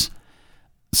efforts.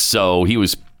 So he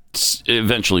was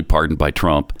eventually pardoned by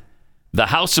Trump. The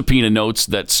House subpoena notes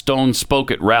that Stone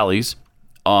spoke at rallies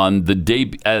on the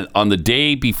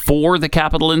day before the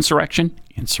Capitol insurrection.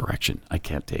 I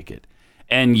can't take it.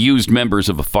 And used members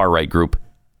of a far-right group,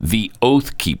 the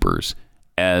Oath Keepers,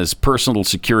 as personal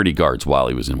security guards while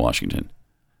he was in Washington.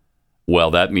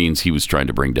 Well, that means he was trying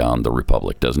to bring down the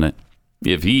Republic, doesn't it?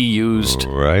 If he used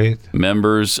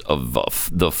members of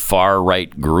the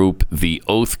far-right group, the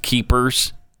Oath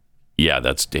Keepers, yeah,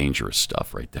 that's dangerous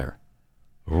stuff right there.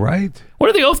 Right. What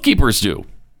do the Oath Keepers do?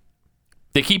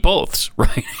 They keep oaths,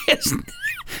 right?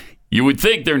 You would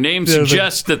think their name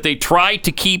suggests that they try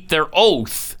to keep their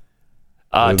oath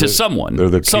to someone. They're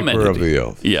the keeper of the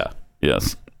oath. Yeah.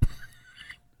 Yes.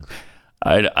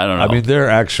 I don't know. I mean, they're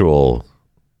actual.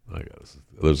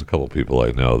 There's a couple people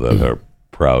I know that are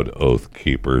proud oath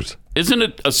keepers. Isn't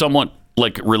it a somewhat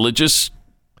like religious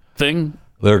thing?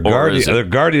 They're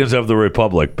guardians of the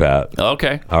Republic, Pat.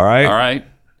 Okay. All right. All right.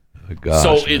 Gosh,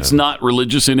 so it's not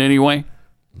religious in any way?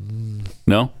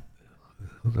 No?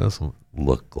 It doesn't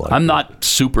look like I'm not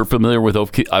super familiar with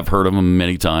Oath Keepers. I've heard of them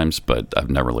many times, but I've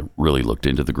never really looked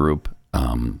into the group.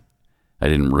 I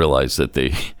didn't realize that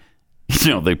they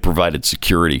provided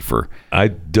security for I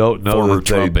don't know that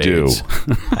Trump they do. aides.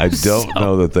 I don't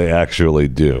know that they actually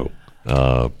do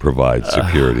provide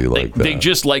security like that. They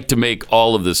just like to make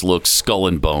all of this look skull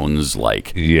and bones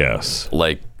like. Yes.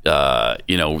 Like,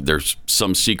 there's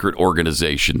some secret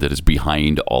organization that is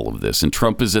behind all of this, and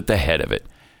Trump is at the head of it.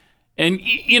 And,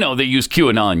 they use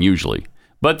QAnon usually,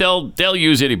 but they'll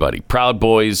use anybody. Proud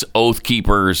Boys, Oath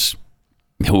Keepers,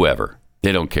 whoever.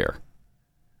 They don't care.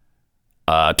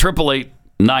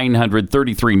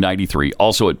 888-900-3393,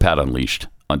 also at Pat Unleashed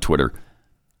on Twitter.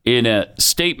 In a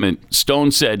statement,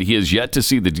 Stone said he has yet to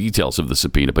see the details of the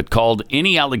subpoena, but called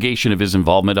any allegation of his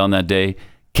involvement on that day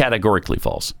categorically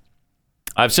false.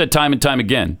 I've said time and time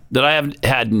again that I have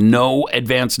had no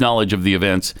advanced knowledge of the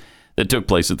events that took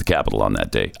place at the Capitol on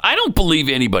that day. I don't believe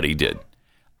anybody did.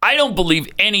 I don't believe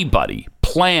anybody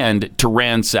planned to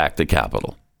ransack the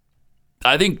Capitol.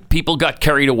 I think people got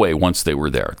carried away once they were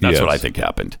there. That's what I think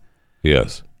happened.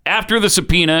 Yes. After the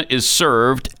subpoena is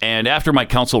served and after my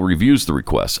counsel reviews the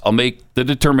request, I'll make the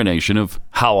determination of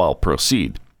how I'll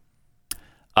proceed.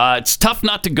 It's tough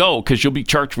not to go because you'll be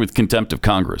charged with contempt of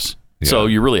Congress. Yeah. So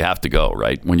you really have to go,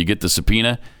 right? When you get the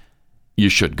subpoena, you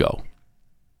should go.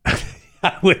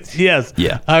 Yes.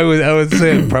 Yeah. I would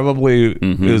say it probably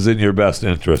is in your best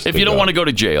interest. If you don't want to go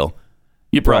to jail,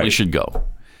 you probably should go.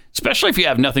 Especially if you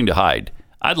have nothing to hide.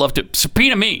 I'd love to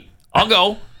subpoena me. I'll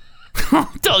go.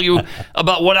 I'll tell you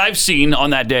about what I've seen on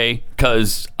that day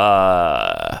because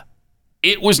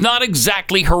it was not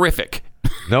exactly horrific.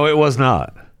 No, it was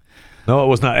not.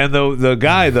 And the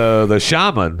guy, the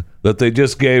shaman that they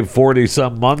just gave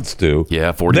 40-some months to, 41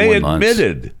 months. They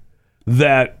admitted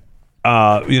that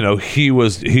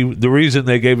the reason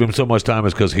they gave him so much time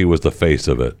is because he was the face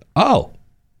of it. Oh,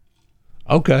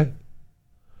 okay.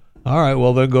 All right,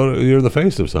 well then you're the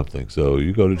face of something, so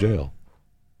you go to jail.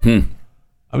 I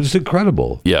mean, just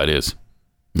incredible. Yeah, it is.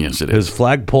 Yes, it is. His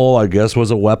flagpole, I guess,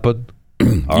 was a weapon.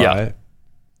 All right.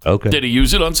 Okay. Did he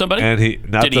use it on somebody? And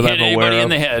did he hit anybody in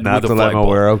the head with a flagpole? Not that I'm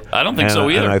aware of. I don't think so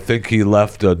either. And I think he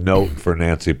left a note for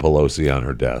Nancy Pelosi on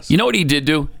her desk. You know what he did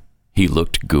do? He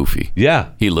looked goofy.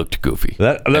 Yeah. He looked goofy.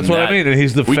 That's what I mean. And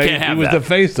he's the face. He was the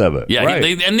face of it. Yeah.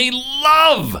 Right. And they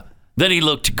love that he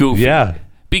looked goofy. Yeah.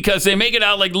 Because they make it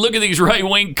out like, look at these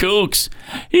right-wing kooks.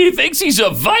 He thinks he's a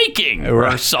Viking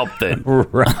or something.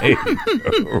 Right.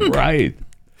 Right.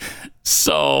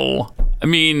 So, I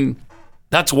mean,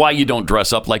 that's why you don't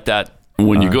dress up like that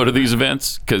when you go to these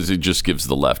events, because it just gives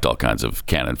the left all kinds of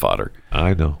cannon fodder.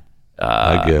 I know.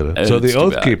 I get it. So the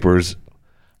Oath Keepers,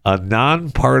 a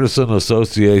nonpartisan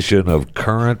association of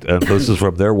current, and this is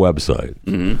from their website,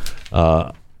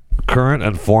 current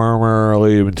and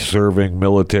formerly serving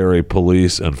military,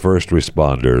 police, and first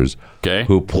responders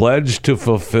who pledge to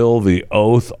fulfill the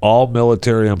oath all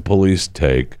military and police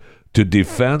take to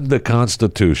defend the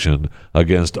Constitution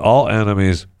against all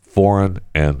enemies, foreign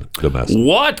and domestic.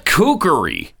 What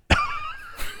kookery!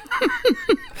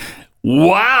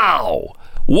 Wow!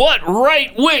 What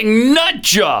right-wing nut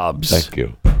jobs! Thank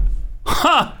you.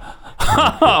 Huh.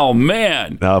 Oh,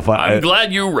 man. Now, I'm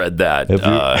glad you read that,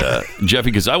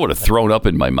 Jeffy, because I would have thrown up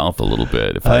in my mouth a little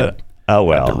bit if I had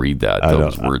to read that.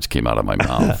 Those words came out of my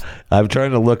mouth. I'm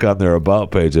trying to look on their About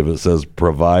page if it says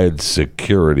provide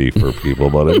security for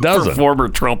people, but it doesn't. For former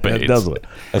Trump aides. It doesn't.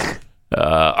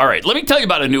 All right, let me tell you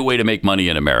about a new way to make money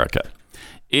in America.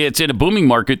 It's in a booming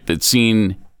market that's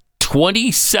seen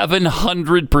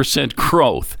 2,700%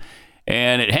 growth,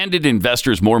 and it handed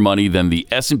investors more money than the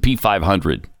S&P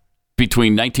 500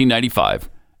 between 1995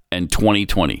 and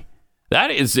 2020. That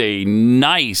is a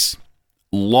nice,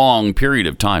 long period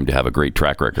of time to have a great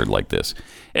track record like this.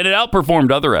 And it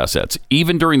outperformed other assets,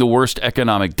 even during the worst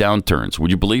economic downturns.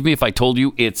 Would you believe me if I told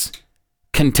you it's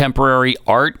contemporary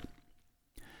art?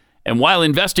 And while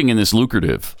investing in this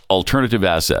lucrative alternative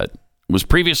asset was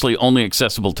previously only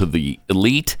accessible to the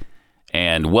elite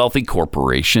and wealthy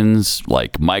corporations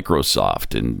like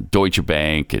Microsoft and Deutsche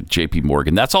Bank and JP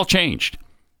Morgan, that's all changed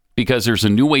because there's a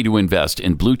new way to invest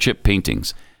in blue chip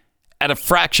paintings at a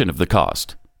fraction of the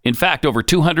cost. In fact, over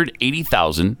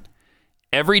 280,000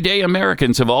 everyday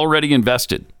Americans have already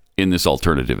invested in this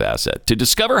alternative asset. To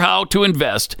discover how to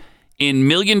invest in $1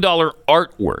 million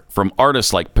artwork from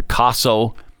artists like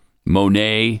Picasso,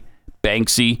 Monet,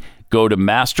 Banksy, go to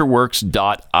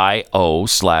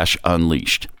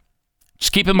masterworks.io/unleashed.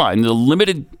 Just keep in mind the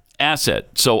limited asset,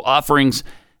 so offerings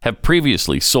have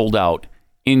previously sold out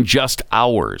in just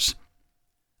hours.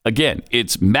 Again,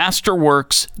 it's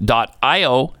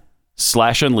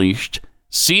masterworks.io/unleashed.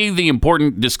 See the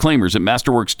important disclaimers at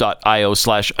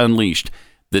masterworks.io/unleashed.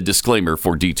 The disclaimer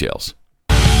for details.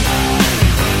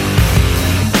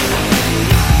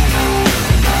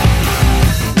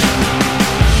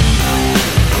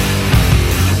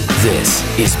 This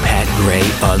is Pat Gray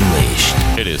Unleashed.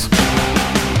 It is.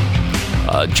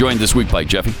 Joined this week by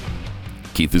Jeffy.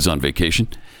 Keith is on vacation.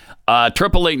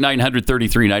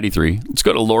 888-900-3393. Let's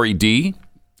go to Lori D.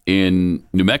 in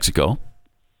New Mexico.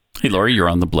 Hey, Lori, you're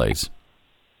on the Blaze.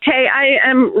 Hey, I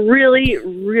am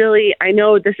really, I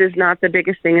know this is not the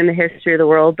biggest thing in the history of the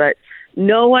world, but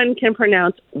no one can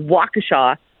pronounce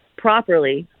Waukesha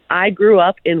properly. I grew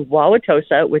up in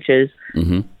Wauwatosa, which is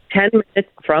 10 minutes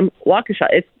from Waukesha.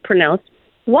 It's pronounced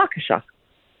Waukesha,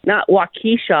 not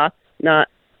Waukesha, not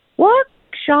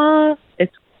Waukesha.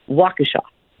 It's Waukesha.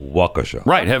 Waukesha.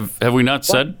 Right. Have we not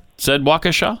said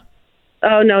Waukesha?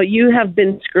 Oh, no, you have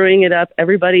been screwing it up.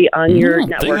 Everybody on your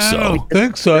network. I don't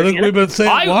think so. I think we've been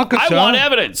saying Waukesha. I want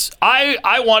evidence.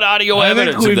 I want audio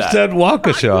evidence of that. I think we've said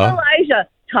Waukesha.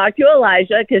 Talk to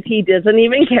Elijah, because he doesn't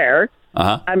even care.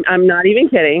 I'm not even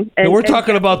kidding. And we're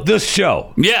talking about this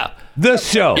show. Yeah. This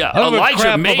show. Yeah. I don't give a Elijah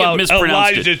crap may have about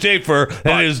mispronounced Elijah it. Schaefer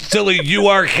and his silly You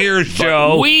Are Here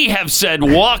show. We have said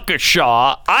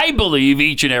Waukesha, I believe,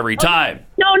 each and every time.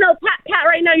 No, Pat,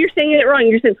 right now you're saying it wrong.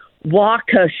 You're saying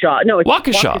Waukesha. No, it's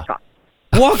Waukesha.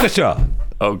 Waukesha.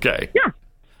 Okay. Yeah.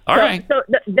 All right. So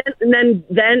then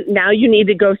now you need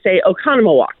to go say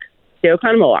Oconomowoc. Say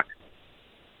Oconomowoc.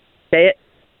 Say it.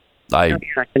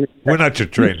 We're not your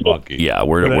trained monkey. Yeah,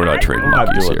 we're not trained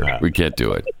monkeys here. That. We can't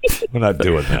do it. We're not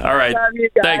doing that. All right. Love you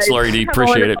guys. Thanks, Lori D. Have a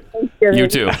Appreciate it. wonderful Thanksgiving. You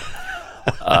too.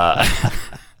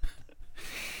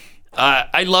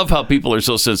 I love how people are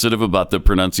so sensitive about the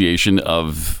pronunciation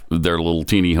of their little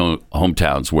teeny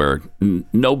hometowns where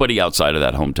nobody outside of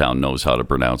that hometown knows how to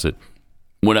pronounce it.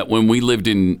 When we lived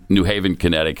in New Haven,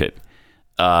 Connecticut,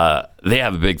 they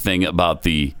have a big thing about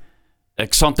the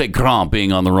accent aigrun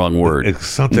being on the wrong word.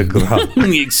 Accent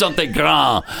aigrun. The accent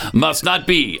aigrun must not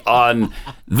be on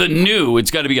the new.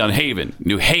 It's got to be on Haven.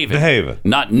 New Haven. New Haven.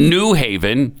 Not New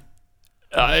Haven.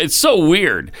 It's so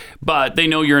weird. But they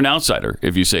know you're an outsider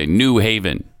if you say New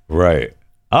Haven. Right.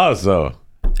 Oh, so.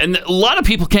 And a lot of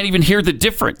people can't even hear the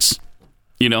difference.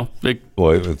 You know? They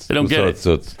don't get it.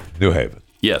 So it's New Haven.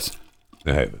 Yes.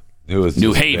 New Haven.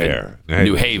 New Haven.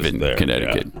 New Haven,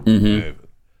 Connecticut. Yeah. Mm-hmm. New Haven.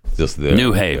 Just there.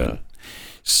 New Haven. Yeah.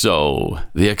 So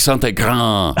the accent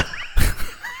aigrun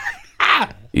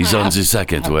is on the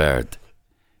second word.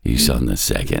 He's on the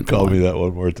second. Call me that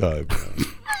one more time.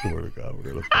 Swear to God,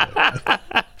 we're gonna.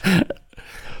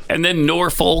 And then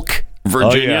Norfolk,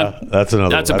 Virginia. Oh, yeah.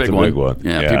 That's a big one.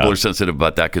 Yeah, people are sensitive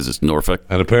about that because it's Norfolk.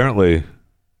 And apparently,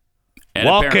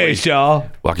 Waukesha.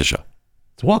 Waukesha.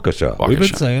 It's Waukesha. We've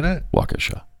been saying it.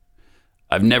 Waukesha.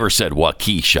 I've never said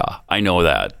Waukesha. I know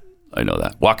that.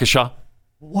 Waukesha.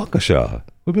 Waukesha.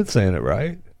 We've been saying it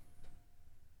right.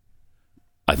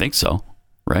 I think so.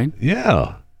 Right?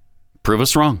 Yeah. Prove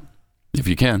us wrong if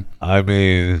you can. I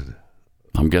mean,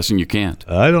 I'm guessing you can't.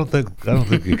 I don't think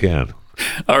you can.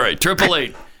 All right,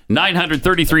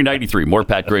 888-933-93. More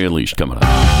Pat Gray Unleashed coming up.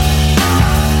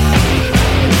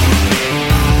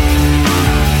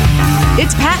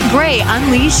 It's Pat Gray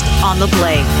Unleashed on the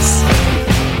Blaze.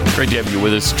 Great to have you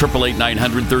with us.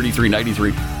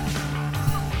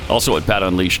 888-933-93. Also at Pat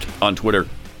Unleashed on Twitter.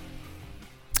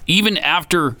 Even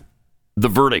after the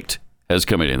verdict has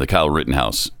come in the Kyle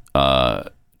Rittenhouse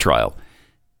trial,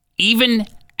 even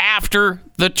after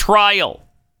the trial,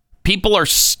 people are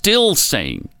still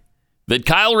saying that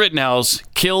Kyle Rittenhouse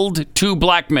killed 2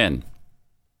 black men.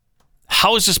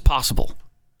 How is this possible?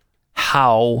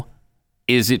 How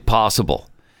is it possible?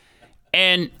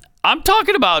 And I'm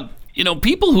talking about,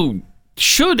 people who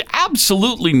should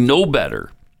absolutely know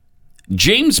better.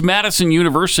 James Madison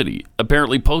University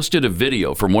apparently posted a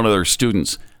video from one of their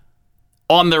students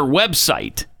on their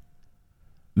website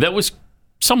that was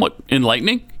somewhat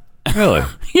enlightening. Really?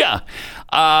 Yeah.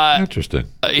 Interesting.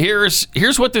 Here's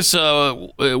what this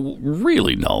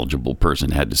really knowledgeable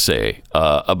person had to say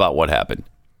about what happened.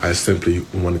 I simply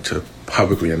wanted to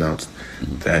publicly announce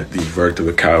that the verdict of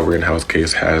the Kyle Rittenhouse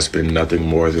case has been nothing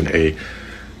more than a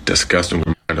disgusting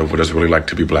reminder of what it's really like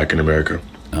to be black in America.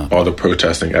 All the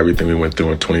protesting, everything we went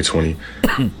through in 2020,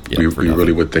 we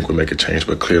really would think would make a change,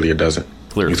 but clearly it doesn't.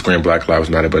 We scream Black Lives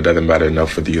Matter, but it doesn't matter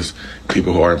enough for these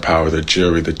people who are in power, the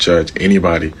jury, the judge,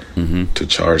 anybody, to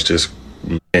charge this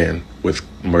man with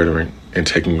murdering and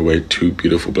taking away 2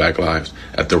 beautiful black lives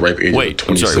at the ripe age of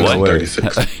 26 and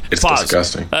 36. It's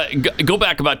disgusting. Go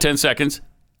back about 10 seconds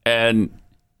and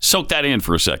soak that in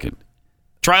for a second.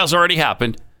 Trial's already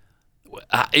happened.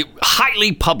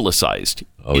 Highly publicized.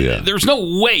 Oh, yeah. There's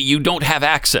no way you don't have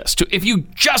access to. If you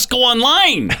just go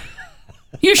online,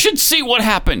 you should see what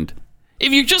happened.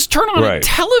 If you just turn on a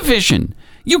television,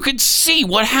 you could see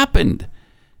what happened.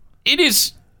 It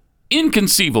is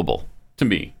inconceivable to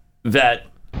me that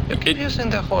it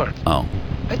isn't the word. Oh.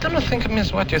 I don't think it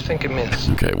means what you think it means.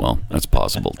 Okay, well, that's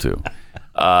possible too.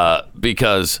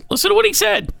 Because listen to what he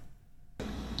said.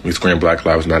 We scream Black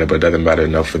Lives Matter, but it doesn't matter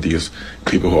enough for these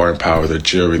people who are in power, the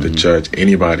jury, the judge,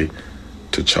 anybody,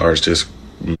 to charge this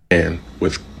man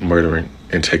with murdering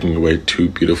and taking away 2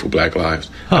 beautiful black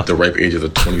lives at the ripe ages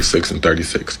of 26 and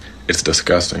 36. It's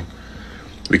disgusting.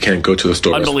 We can't go to the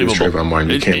store. Unbelievable.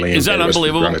 We can't lay in Is that bed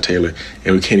unbelievable? Breonna Taylor,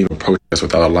 and we can't even protest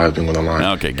without our lives being on the line.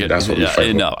 Okay, good. That's what we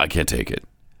fight. No, I can't take it.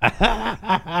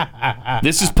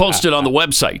 This is posted on the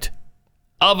website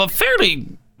of a fairly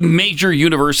major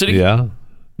university. Yeah.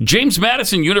 James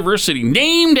Madison University,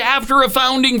 named after a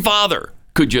founding father.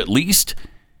 Could you at least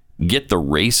get the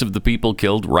race of the people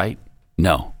killed right?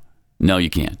 No,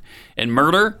 you can't. And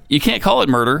murder, you can't call it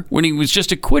murder when he was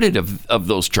just acquitted of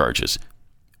those charges.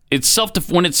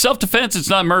 when it's self-defense, it's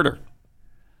not murder.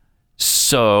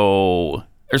 So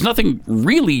there's nothing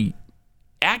really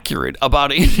accurate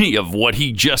about any of what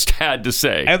he just had to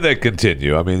say. And they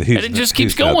continue. I mean, it just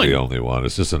keeps going. Not the only one.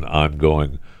 It's just an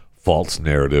ongoing false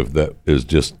narrative that is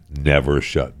just never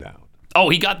shut down. Oh,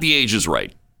 he got the ages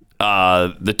right.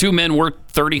 The two men were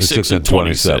 36 and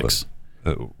 26.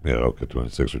 Yeah, okay,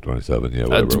 26 or 27. Yeah,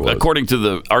 whatever it was. According to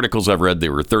the articles I've read, they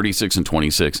were 36 and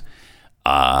 26.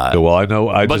 Well, I know.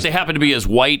 But they happen to be as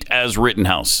white as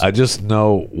Rittenhouse. I just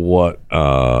know what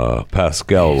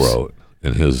Pascal wrote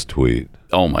in his tweet.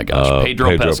 Oh my gosh,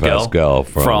 Pedro Pascal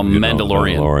from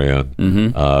Mandalorian.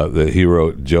 Mm-hmm. That he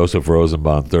wrote Joseph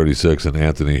Rosenbaum, 36, and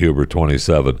Anthony Huber,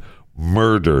 27,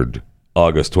 murdered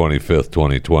August 25th,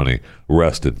 2020.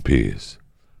 Rest in peace.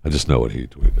 I just know what he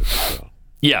tweeted. So.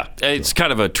 Yeah, it's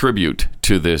kind of a tribute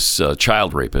to this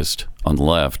child rapist on the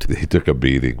left. He took a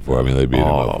beating for. I mean, they beat him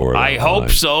up for it. I hope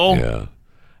so. Yeah,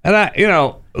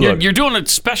 and look, you're doing a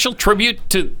special tribute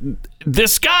to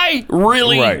this guy,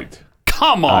 really? Right?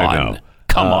 Come on. I know.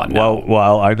 Come on. Now.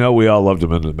 Well, I know we all loved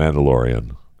him in The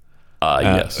Mandalorian.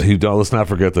 Yes. Let's not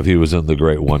forget that he was in The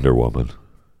Great Wonder Woman.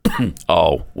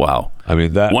 Oh, wow. I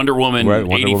mean, that Wonder Woman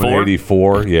 84?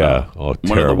 84, yeah. Oh, terrible.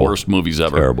 One of the worst movies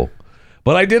ever. Terrible.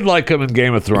 But I did like him in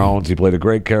Game of Thrones. He played a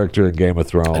great character in Game of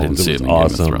Thrones. I didn't see him in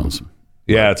awesome. Game of Thrones.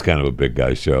 Yeah, it's kind of a big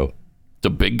guy show. It's a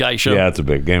big guy show? Yeah, it's a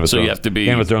big Game of Thrones. You have to be...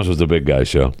 Game of Thrones was a big guy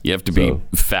show. You have to be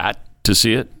fat to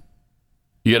see it?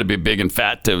 You got to be big and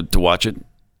fat to watch it?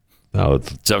 No, Is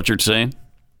that what you're saying?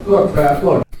 Look, Pat,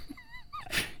 look.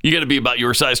 You got to be about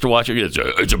your size to watch it?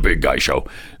 It's a big guy show.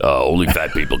 Only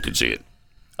fat people can see it.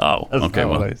 Oh, That's okay.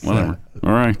 Well, whatever.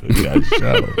 All right. Big guy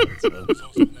show.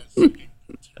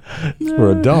 It's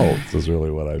for adults is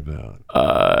really what I meant.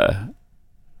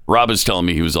 Rob is telling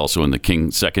me he was also in the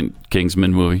second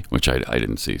Kingsman movie, which I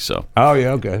didn't see. So. Oh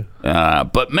yeah, okay.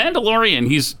 But Mandalorian,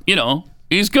 he's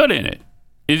good in it.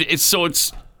 It's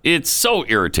so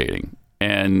irritating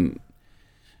and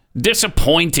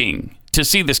disappointing to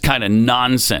see this kind of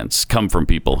nonsense come from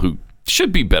people who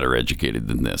should be better educated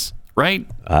than this, right?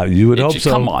 You would hope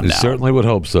so. Come on now. You certainly would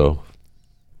hope so.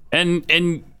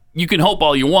 And you can hope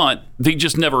all you want. They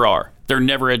just never are. They're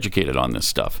never educated on this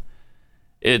stuff.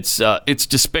 It's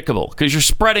despicable because you're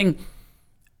spreading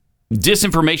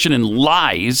disinformation and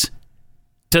lies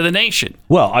to the nation.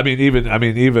 Well,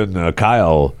 even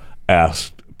Kyle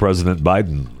asked President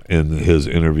Biden in his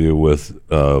interview with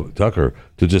Tucker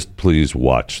to just please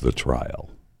watch the trial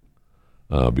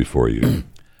before you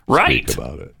speak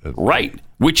about it. Right,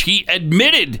 which he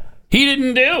admitted he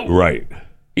didn't do. Right.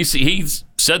 He's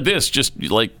said this just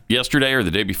like yesterday or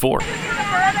the day before. Do you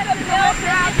have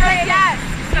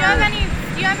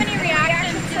any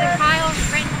reaction to the trial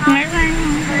of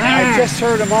Rittenhouse? I just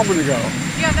heard a moment ago. Do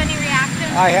you have any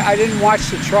reaction? I didn't watch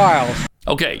the trials.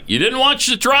 Okay, you didn't watch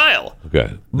the trial.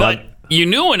 Okay. But you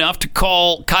knew enough to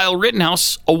call Kyle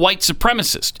Rittenhouse a white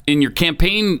supremacist in your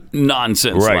campaign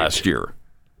nonsense last year.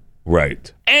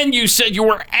 Right. And you said you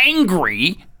were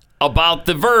angry about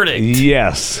the verdict.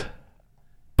 Yes.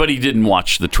 But he didn't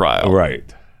watch the trial. Right.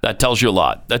 That tells you a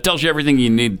lot. That tells you everything you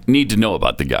need to know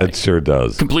about the guy. It sure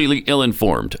does. Completely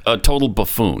ill-informed. A total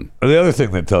buffoon. The other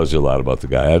thing that tells you a lot about the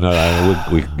guy, I know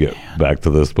we can get back to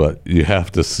this, but you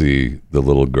have to see the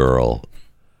little girl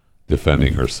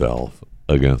defending herself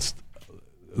against.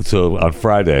 So on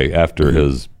Friday, after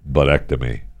his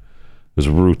buttectomy, his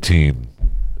routine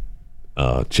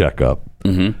checkup,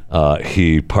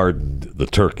 he pardoned the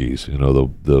turkeys. You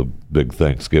know, the big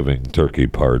Thanksgiving turkey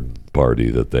pardon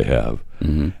party that they have.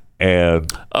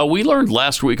 And we learned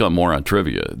last week on More on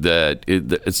Trivia that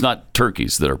it's not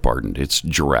turkeys that are pardoned; it's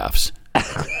giraffes.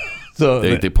 So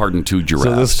they pardoned 2 giraffes.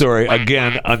 So this story,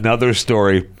 again, another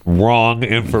story, wrong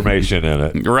information in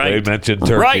it. Right. They mentioned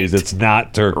turkeys. It's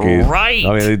not turkeys. Right.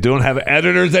 I mean, they don't have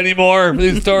editors anymore for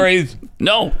these stories.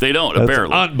 No, they don't, That's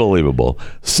apparently. Unbelievable.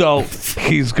 So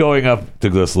he's going up to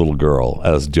this little girl,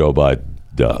 as Joe Biden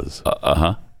does.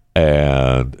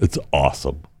 And it's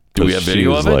awesome. Do we have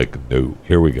video of it? Like, no.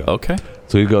 Here we go. Okay.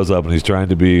 So he goes up and he's trying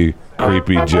to be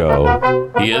Creepy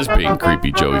Joe. He is being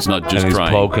Creepy Joe. He's not just and he's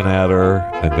trying. Poking at her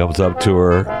and comes up to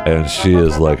her, and she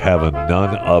is like having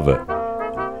none of it.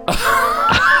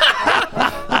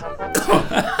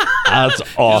 That's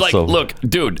awesome. He's like, look,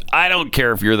 dude, I don't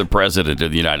care if you're the president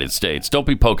of the United States. Don't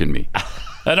be poking me.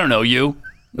 I don't know you.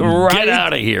 Right? Get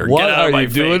out of here. What Get out of my are you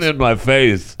doing face. in my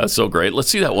face? That's so great. Let's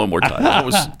see that one more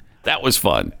time. That was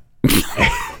fun.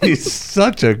 He's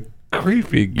such a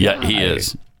creepy guy. Yeah, he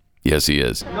is. Yes, he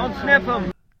is. Don't sniff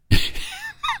him.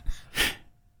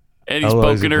 And he's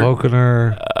poking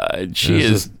her. She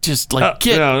is just like,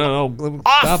 get no,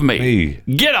 off me.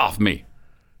 Get off me.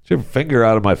 Get your finger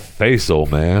out of my face,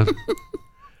 old man.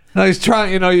 No, he's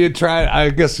trying. You try. I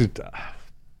guess it.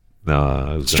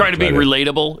 No, he's trying to be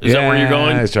relatable. Is that where you're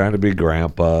going? He's trying to be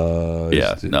grandpa.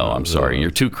 I'm sorry.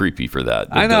 You're too creepy for that.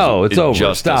 I know. It's over.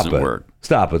 Just Stop doesn't it. Work.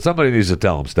 Stop it. Somebody needs to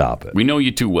tell him stop it. We know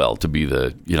you too well to be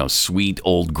the sweet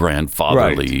old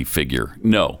grandfatherly figure.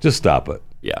 No, just stop it.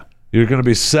 Yeah, you're going to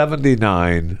be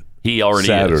 79. He already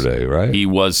Saturday, is. Right? He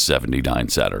was 79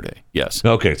 Saturday. Yes.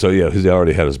 Okay, so he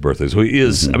already had his birthday. So he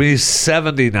is. I mean, he's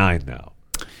 79 now.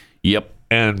 Yep.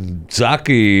 And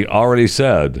Psaki already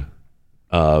said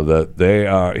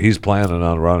that he's planning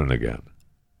on running again.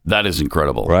 That is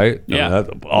incredible, right? Yeah. I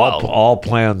mean, all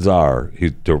plans are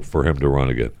for him to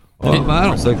run again. I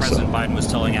don't think President so. Biden was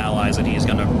telling allies that he's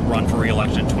going to run for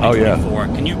re-election in 2024.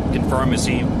 Can you confirm, is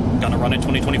he going to run in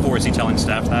 2024? Is he telling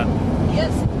staff that?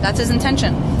 Yes, that's his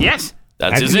intention. Yes,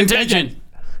 that's his intention.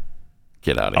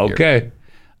 Get out of here. Okay.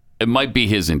 It might be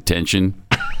his intention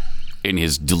in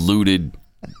his deluded,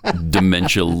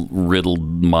 dementia-riddled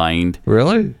mind.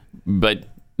 Really? But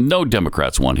no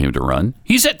Democrats want him to run.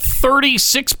 He's at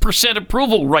 36%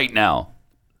 approval right now.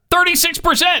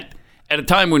 36%! At a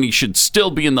time when he should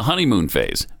still be in the honeymoon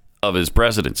phase of his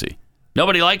presidency.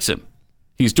 Nobody likes him.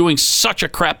 He's doing such a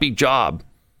crappy job.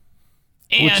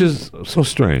 Which is so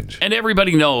strange. And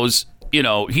everybody knows,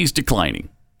 he's declining.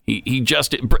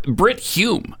 Britt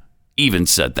Hume even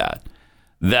said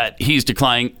that he's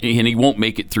declining and he won't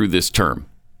make it through this term.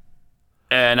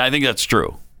 And I think that's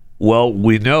true. Well,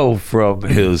 we know from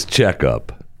his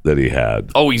checkup that he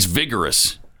had. Oh, he's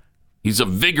vigorous. He's a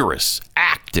vigorous,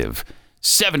 active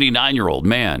 79-year-old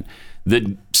man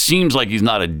that seems like he's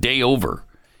not a day over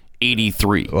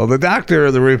 83. Well,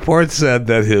 the report said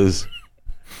that his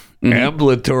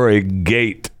ambulatory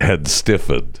gait had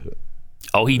stiffened.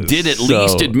 Oh, he did at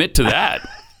least admit to that.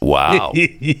 Wow.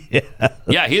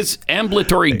 Yeah, his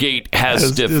ambulatory gait has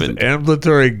stiffened. His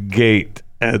ambulatory gait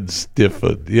had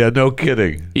stiffened. Yeah, no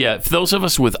kidding. Yeah, those of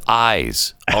us with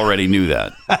eyes already knew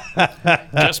that.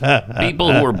 Just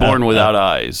people who were born without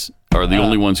eyes are the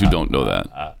only ones who don't know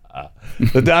that.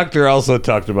 The doctor also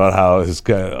talked about how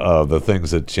the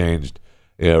things that changed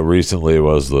recently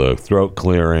was the throat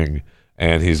clearing,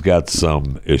 and he's got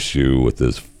some issue with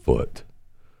his foot.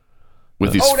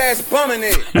 That's bumming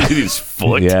it. With his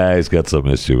foot? Yeah, he's got some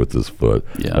issue with his foot.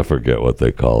 Yeah. I forget what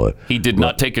they call it. He did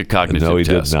not take a cognitive test. No, he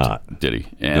did not. Did he?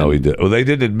 No, he did. Well, they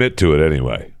didn't admit to it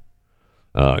anyway.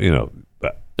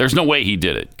 There's no way he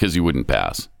did it because he wouldn't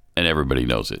pass, and everybody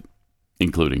knows it,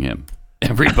 including him.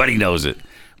 Everybody knows it.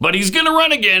 But he's going to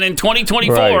run again in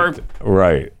 2024.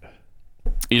 Right.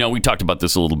 We talked about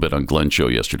this a little bit on Glenn's show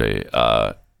yesterday.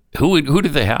 Who do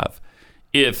they have?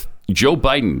 If Joe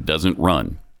Biden doesn't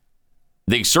run,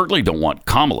 they certainly don't want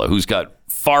Kamala, who's got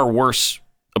far worse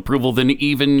approval than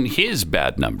even his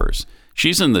bad numbers.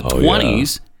 She's in the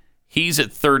 20s. Yeah. He's at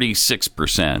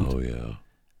 36%. Oh,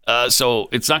 yeah. So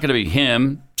it's not going to be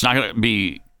him. It's not going to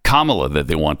be Kamala that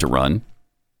they want to run.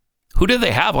 Who do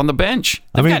they have on the bench?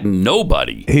 They've got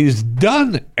nobody. He's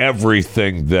done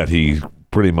everything that he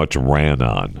pretty much ran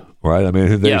on, right? I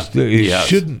mean, he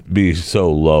shouldn't be so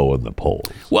low in the polls.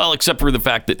 Well, except for the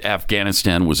fact that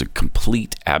Afghanistan was a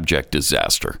complete abject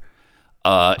disaster.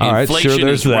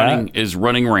 Inflation is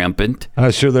running rampant.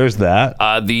 Sure, there's that.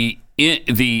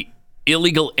 The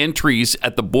illegal entries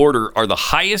at the border are the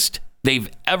highest they've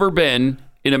ever been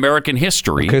in American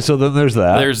history. Okay, so then there's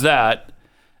that. There's that.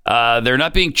 They're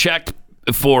not being checked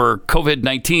for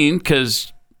COVID-19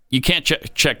 because you can't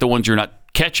check the ones you're not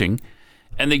catching.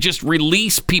 And they just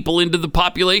release people into the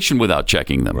population without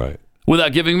checking them, right?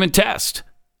 Without giving them a test.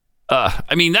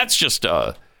 That's just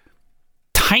a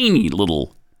tiny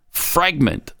little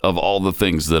fragment of all the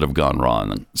things that have gone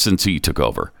wrong since he took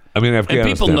over. I mean,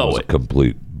 Afghanistan was a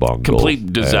complete bungle.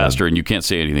 Complete disaster, and you can't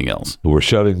say anything else. We're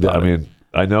shutting down. I mean,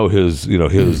 I know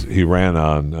he ran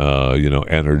on,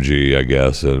 energy, I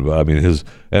guess. And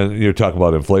and you're talking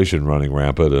about inflation running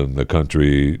rampant and the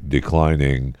country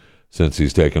declining since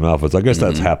he's taken office. I guess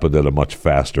that's happened at a much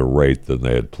faster rate than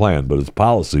they had planned, but his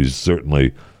policies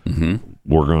certainly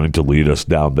were going to lead us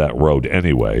down that road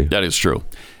anyway. That is true.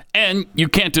 And you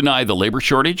can't deny the labor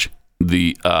shortage,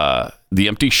 the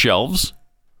empty shelves,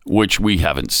 which we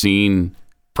haven't seen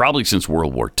probably since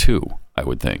World War II, I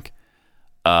would think.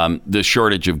 The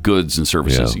shortage of goods and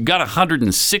services. You got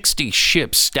 160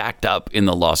 ships stacked up in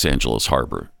the Los Angeles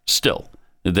harbor still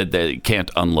that they can't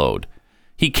unload.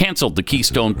 He canceled the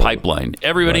Keystone Pipeline.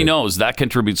 Everybody knows that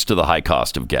contributes to the high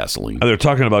cost of gasoline. And they're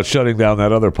talking about shutting down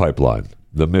that other pipeline,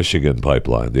 the Michigan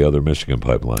pipeline, the other Michigan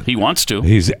pipeline. He wants to.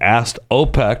 He's asked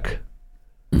OPEC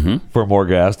for more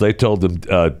gas. They told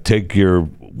him, take your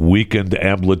weakened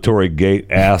ambulatory gait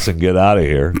ass and get out of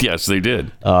here. Yes, they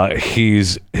did.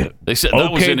 They said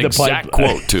that was an exact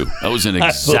quote, too. That was an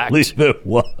exact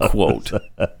quote.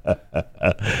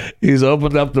 He's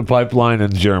opened up the pipeline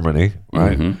in Germany,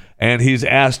 right? Mm-hmm. And he's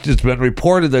asked, it's been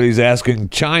reported that he's asking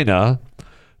China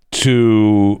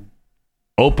to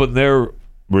open their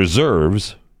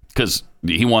reserves. Because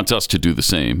he wants us to do the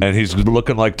same. And he's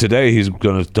looking like today he's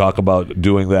going to talk about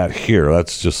doing that here.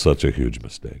 That's just such a huge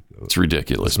mistake. It's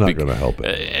ridiculous. It's not going to help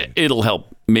It'll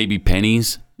help maybe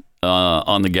pennies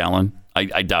on the gallon.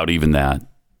 I doubt even that.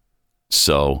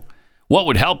 So what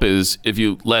would help is if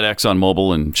you let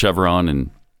ExxonMobil and Chevron and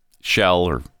Shell,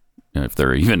 or if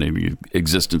they're even in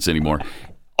existence anymore,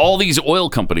 all these oil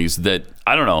companies that,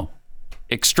 I don't know,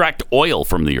 extract oil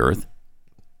from the earth,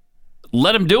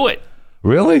 let them do it.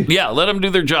 Really? Yeah, let them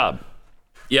do their job.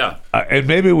 Yeah. And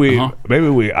maybe we,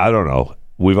 I don't know,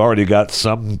 we've already got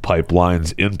some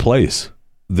pipelines in place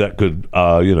that could,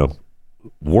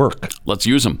 work. Let's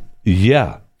use them.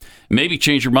 Yeah. Maybe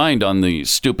change your mind on the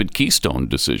stupid Keystone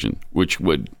decision, which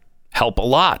would help a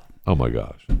lot. Oh, my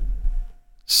gosh.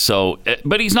 So,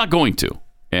 but he's not going to.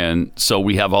 And so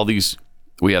we have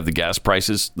we have the gas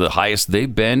prices, the highest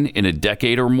they've been in a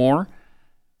decade or more.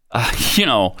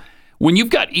 When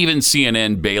you've got even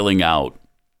CNN bailing out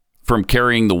from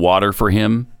carrying the water for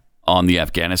him on the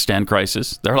Afghanistan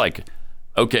crisis, they're like,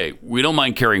 okay, we don't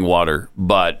mind carrying water,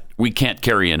 but we can't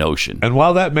carry an ocean. And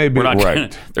while that may be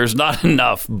right, there's not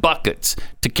enough buckets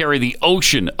to carry the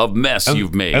ocean of mess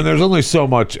you've made. And there's only so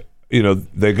much,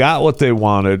 they got what they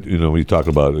wanted. We talk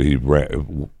about he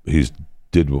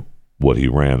did what he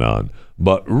ran on.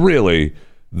 But really,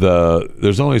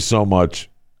 there's only so much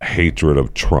hatred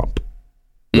of Trump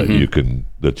that you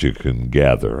can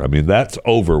gather. I mean, that's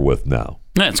over with now.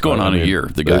 Yeah, it's going on a year.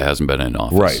 The guy hasn't been in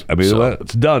office, right? I mean,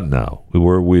 it's done now.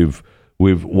 We've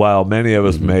while many of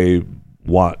us may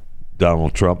want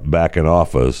Donald Trump back in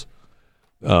office,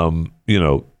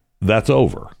 that's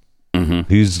over.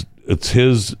 Mm-hmm. It's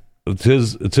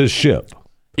his ship.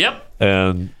 Yep.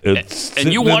 And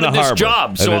you wanted this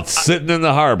job, so it's sitting in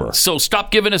the harbor. So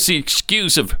stop giving us the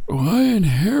excuse of I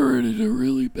inherited a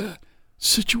really bad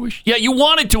situation. Yeah, you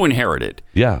wanted to inherit it.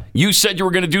 Yeah. You said you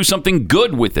were going to do something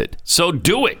good with it. So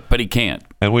do it, but he can't.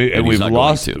 And we've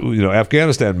lost,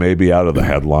 Afghanistan may be out of the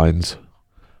headlines,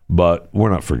 but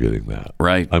we're not forgetting that.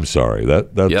 Right. I'm sorry.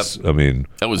 That's I mean,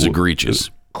 that was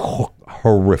egregious.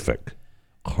 Horrific.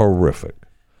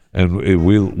 And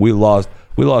we lost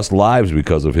lives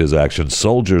because of his actions,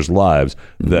 soldiers' lives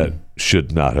that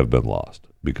should not have been lost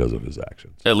because of his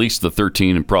actions. At least the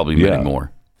 13 and probably many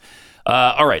more.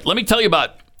 All right, let me tell you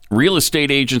about real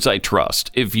estate agents I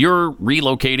trust. If you're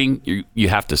relocating, you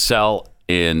have to sell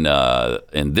in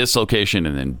this location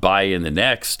and then buy in the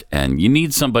next, and you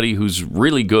need somebody who's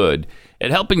really good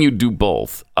at helping you do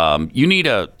both. You need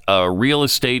a real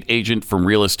estate agent from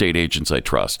Real Estate Agents I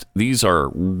Trust. These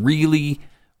are really,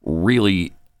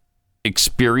 really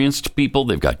experienced people.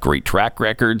 They've got great track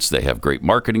records. They have great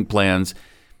marketing plans.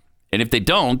 And if they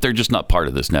don't, they're just not part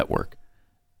of this network.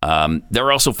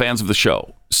 They're also fans of the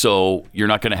show, so you're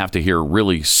not going to have to hear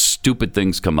really stupid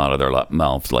things come out of their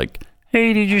mouths like,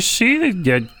 hey, did you see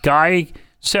the guy,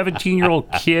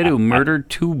 17-year-old kid who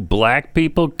murdered 2 black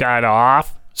people got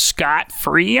off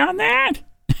scot-free on that?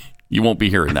 You won't be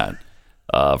hearing that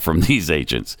from these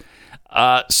agents.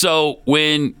 So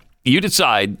when you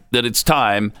decide that it's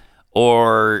time,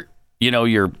 or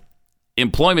your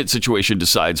employment situation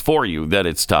decides for you that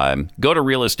it's time, go to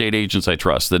Real Estate Agents I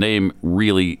Trust. The name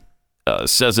really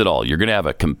says it all. You're going to have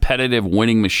a competitive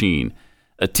winning machine,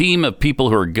 a team of people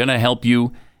who are going to help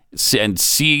you and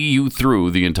see you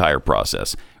through the entire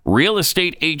process.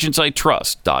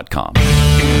 realestateagentsitrust.com.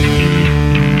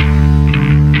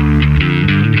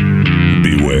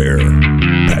 Beware,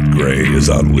 Pat Gray is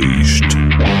unleashed.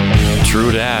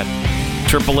 True that.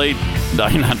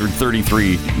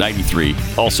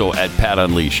 888-933-93. Also at Pat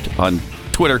Unleashed on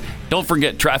Twitter. Don't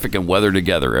forget traffic and weather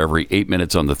together every 8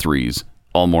 minutes on the threes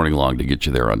all morning long to get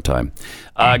you there on time.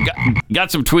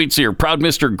 Got some tweets here. Proud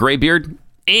Mr. Graybeard.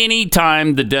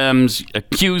 Anytime the Dems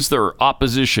accuse their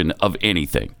opposition of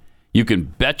anything, you can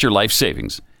bet your life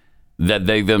savings that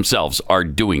they themselves are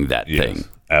doing that thing.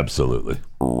 Absolutely.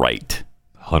 Right.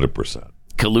 100%.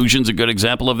 Collusion's a good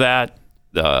example of that.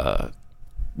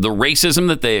 The racism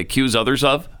that they accuse others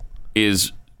of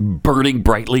is burning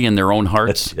brightly in their own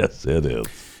hearts. Yes, it is.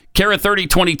 Kara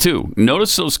 3022.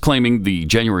 Notice those claiming the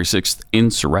January 6th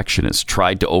insurrectionists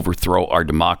tried to overthrow our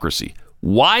democracy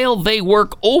while they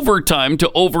work overtime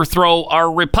to overthrow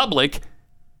our republic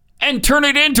and turn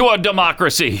it into a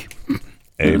democracy.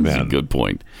 Amen. That's a good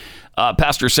point.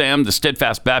 Pastor Sam, the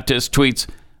Steadfast Baptist, tweets,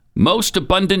 most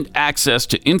abundant access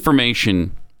to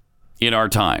information in our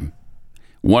time.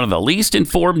 One of the least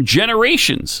informed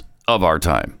generations of our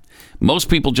time. Most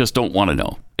people just don't want to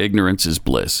know. Ignorance is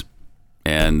bliss.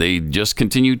 And they just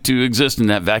continue to exist in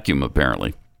that vacuum,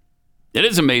 apparently. It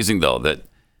is amazing, though, that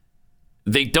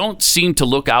they don't seem to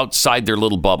look outside their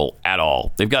little bubble at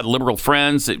all. They've got liberal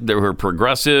friends that are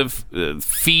progressive,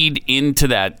 feed into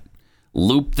that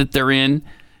loop that they're in.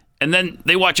 And then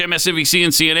they watch MSNBC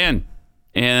and CNN,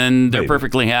 and they're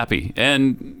perfectly happy.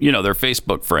 And, you know, they're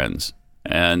Facebook friends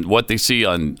and what they see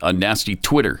on nasty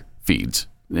Twitter feeds.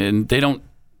 And they don't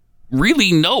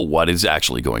really know what is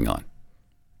actually going on.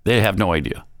 They have no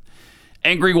idea.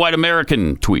 Angry White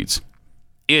American tweets,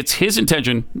 it's his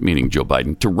intention, meaning Joe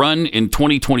Biden, to run in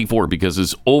 2024 because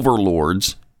his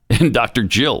overlords and Dr.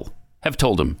 Jill have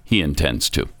told him he intends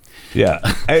to. Yeah.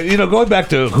 And, you know, going back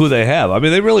to who they have, I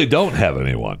mean, they really don't have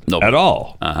anyone at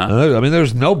all. I mean,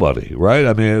 there's nobody, right?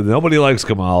 I mean, nobody likes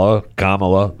Kamala.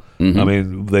 Mm-hmm. I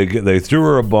mean, they threw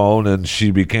her a bone, and she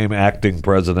became acting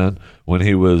president when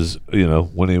he was, you know,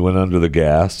 when he went under the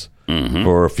gas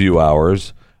for a few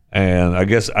hours. And I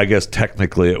guess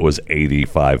technically it was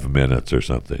 85 minutes or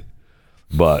something.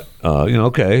 But, you know,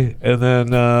 okay. And then,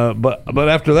 but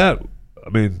after that, I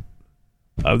mean,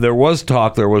 there was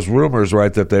rumors,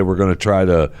 right, that they were going to try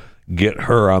to get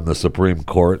her on the Supreme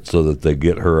Court so that they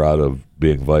get her out of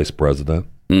being vice president.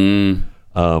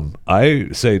 I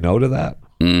say no to that.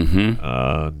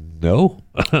 No.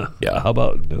 Yeah. How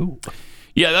about no?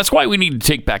 Yeah, that's why we need to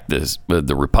take back this.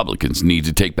 The Republicans need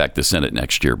to take back the Senate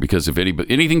next year, because if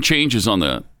anything changes on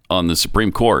the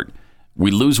Supreme Court,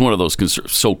 we lose one of those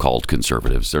so-called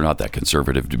conservatives. They're not that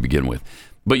conservative to begin with,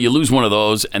 but you lose one of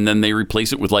those, and then they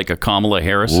replace it with like a Kamala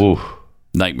Harris. Oof.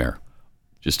 Nightmare,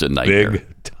 just a nightmare.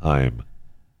 Big time.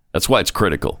 That's why it's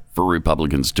critical for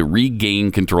Republicans to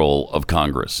regain control of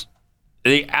Congress.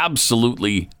 They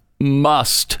absolutely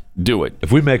must do it.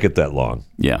 If we make it that long.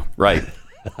 Yeah, right.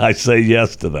 I say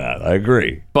yes to that. I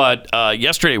agree. But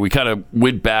yesterday we kind of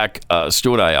went back,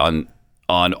 Stu and I,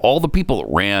 on all the people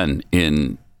that ran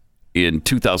in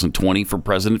 2020 for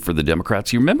president for the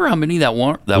Democrats. You remember how many that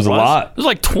was? It was a lot. It was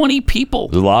like 20 people.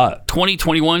 It was a lot. 20,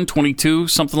 21, 22,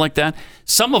 something like that.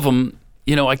 Some of them,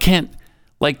 you know, I can't,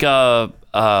 like, you know,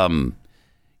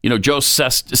 Joe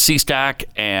Sestak,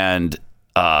 and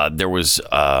there was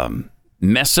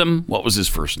Messam. What was his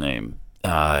first name?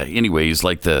 Anyway, he's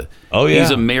like he's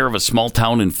a mayor of a small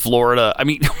town in Florida. I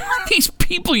mean, these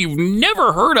people you've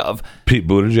never heard of. Pete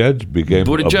Buttigieg became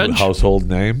a household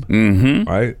name,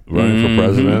 right? Running for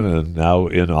president and now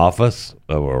in office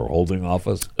or holding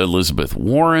office. Elizabeth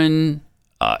Warren,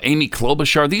 Amy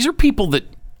Klobuchar. These are people that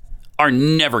are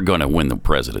never going to win the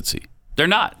presidency. They're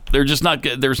not. They're just not.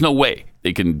 There's no way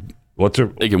they can.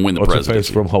 They can win the presidency. What's her face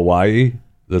from Hawaii?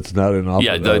 That's not in office.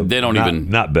 Yeah, they don't even.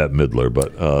 Not Bette Midler,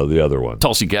 but the other one,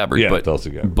 Tulsi Gabbard. Yeah, Tulsi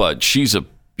Gabbard. But she's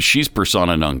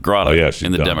persona non grata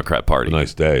in the Democrat Party.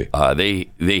 Nice day.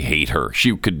 They hate her.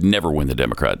 She could never win the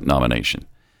Democrat nomination.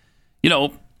 You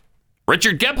know,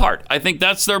 Richard Gephardt. I think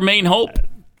that's their main hope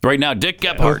right now. Dick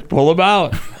Gephardt. Pull him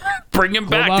out. Bring him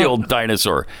back, the old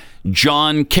dinosaur.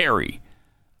 John Kerry,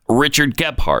 Richard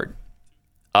Gephardt,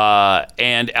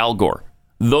 and Al Gore.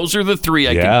 Those are the three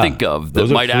I can think of that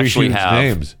might actually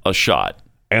have a shot.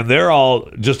 And they're all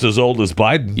just as old as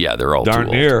Biden. Yeah, they're all darn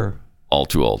too near. Old. All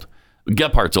too old.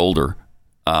 Gephardt's older.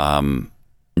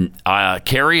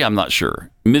 Kerry, I'm not sure.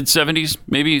 Mid-70s,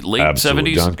 maybe late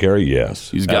 70s? John Kerry,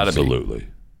 yes. He's got to be. Absolutely.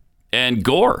 And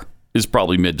Gore is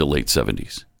probably mid to late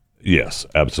 70s. Yes,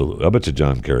 absolutely. I bet you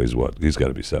John Kerry's what? He's got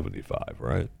to be 75,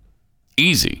 right?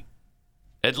 Easy.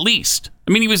 At least.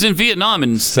 I mean, he was in Vietnam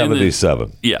in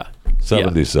 77. Yeah.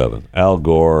 77. Yeah. Al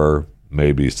Gore,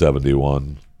 maybe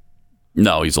 71.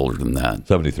 No, he's older than that.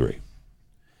 73.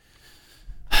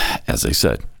 As I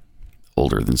said,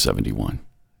 older than 71.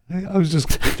 I was just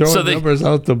throwing numbers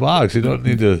out the box. You don't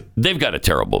need to. They've got a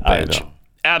terrible bench.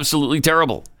 Absolutely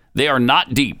terrible. They are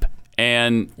not deep.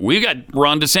 And we've got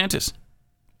Ron DeSantis.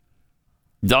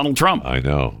 Donald Trump. I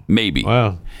know. Maybe.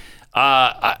 Well.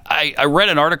 I read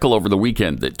an article over the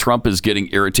weekend that Trump is getting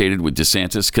irritated with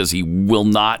DeSantis because he will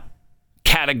not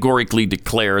categorically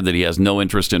declare that he has no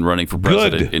interest in running for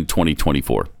president in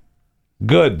 2024.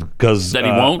 Good, because that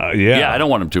he won't. Yeah, I don't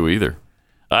want him to either.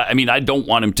 I mean, I don't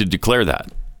want him to declare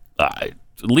that.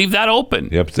 Leave that open.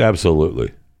 Yep,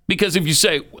 absolutely. Because if you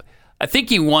say, I think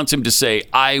he wants him to say,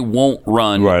 "I won't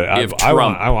run if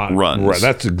Trump runs." Right,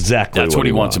 that's exactly what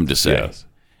he wants him to say, yes.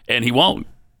 And he won't.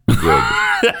 Good.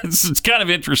 It's kind of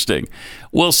interesting.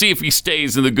 We'll see if he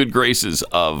stays in the good graces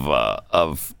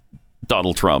of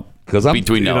Donald Trump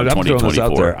between now and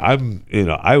 2024.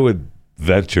 I would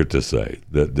venture to say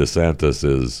that DeSantis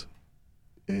is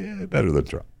better than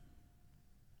Trump.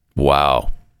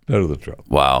 Wow. Better than Trump.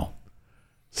 Wow.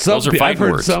 Those are I've fighting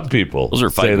heard words. some people Those are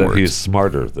say fighting that words. he's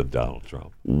smarter than Donald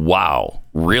Trump. Wow.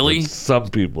 Really? Some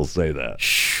people say that.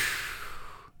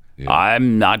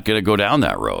 I'm not going to go down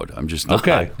that road. I'm just not.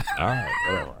 Okay. All right.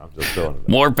 Whatever. I'm just throwing it.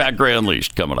 More Pat Gray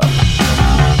Unleashed coming up.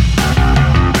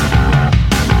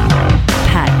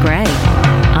 Pat Gray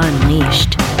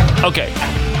Unleashed. Okay.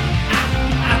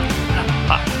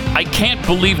 I can't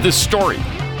believe this story.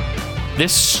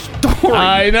 This story.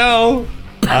 I know.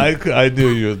 I knew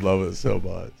you would love it so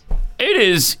much. It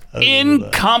is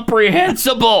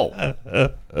incomprehensible.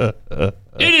 It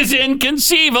is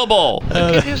inconceivable.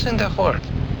 It is in the heart.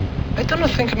 I don't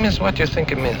think it means what you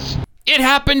think it means. It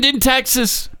happened in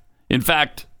Texas. In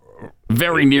fact,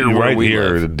 very near where right we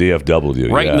here live. in DFW.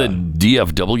 Right in the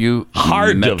DFW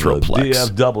heart Metroplex.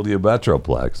 Of the DFW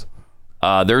Metroplex.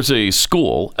 There's a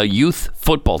school, a youth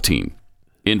football team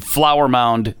in Flower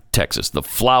Mound, Texas. The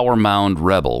Flower Mound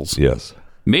Rebels. Yes.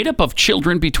 Made up of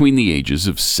children between the ages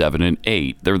of 7 and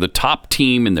 8. They're the top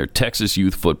team in their Texas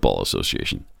Youth Football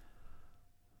Association.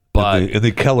 But in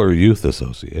the Keller Youth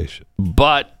Association.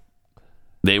 But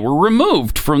they were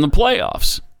removed from the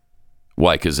playoffs.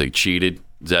 Why? Because they cheated?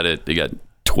 Is that it? They got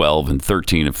 12 and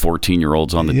 13 and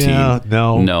 14-year-olds on the team?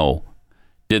 No.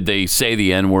 Did they say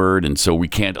the N-word and so we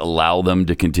can't allow them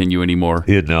to continue anymore?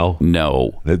 No.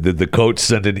 Did the coach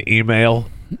send an email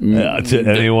to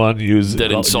anyone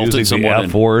that insulted someone the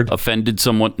F word? Offended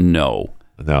someone? No.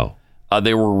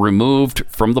 They were removed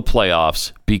from the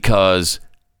playoffs because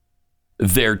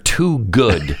they're too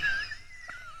good.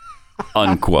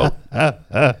 Unquote.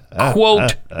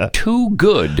 Quote, too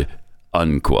good.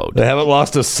 Unquote. They haven't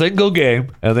lost a single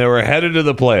game, and they were headed to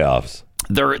the playoffs.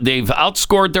 They've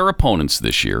outscored their opponents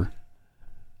this year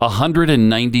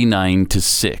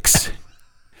 199-6.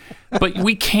 But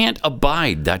we can't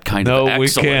abide that kind of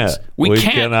excellence. We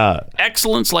cannot.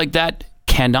 Excellence like that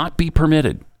cannot be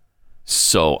permitted.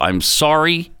 So I'm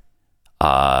sorry.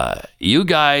 You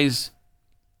guys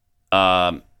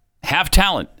have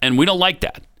talent, and we don't like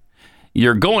that.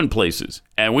 You're going places,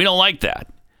 and we don't like that.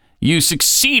 You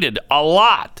succeeded a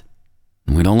lot.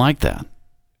 We don't like that.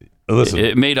 Listen,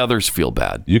 it made others feel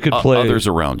bad. You could play others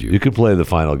around you. You could play the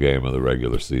final game of the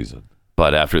regular season,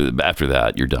 but after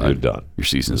that, you're done. You're done. Your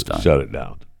season's done. Shut it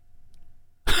down.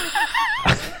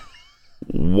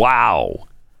 Wow.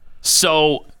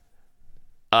 So,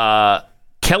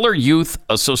 Keller Youth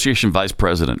Association Vice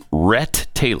President Rhett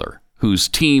Taylor, whose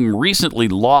team recently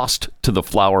lost to the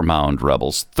Flower Mound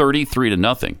Rebels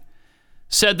 33-0,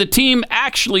 said the team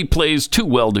actually plays too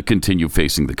well to continue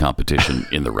facing the competition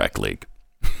in the rec league.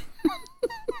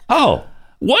 Oh,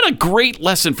 what a great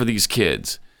lesson for these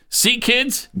kids. See,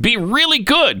 kids, be really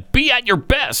good. Be at your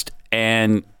best.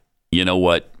 And you know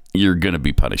what? You're going to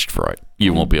be punished for it.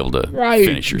 You won't be able to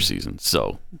finish your season.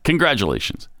 So,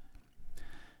 congratulations.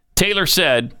 Taylor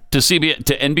said to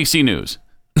NBC News,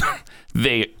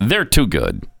 they're too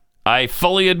good. I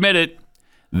fully admit it.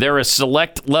 They're a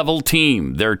select level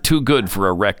team. They're too good for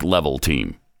a rec level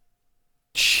team.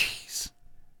 Jeez.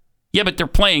 Yeah, but they're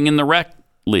playing in the rec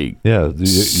league. Yeah,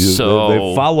 so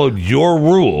they followed your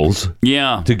rules.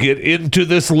 Yeah, to get into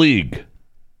this league.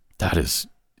 That is,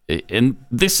 and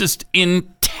this is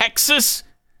in Texas,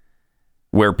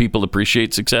 where people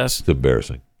appreciate success. It's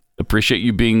embarrassing. Appreciate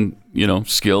you being,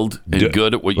 skilled and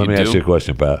good at what you do. Let me ask you a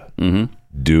question, Pat. Mm-hmm.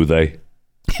 Do they?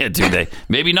 Yeah, do they?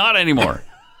 Maybe not anymore.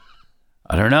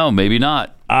 I don't know. Maybe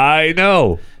not. I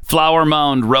know. Flower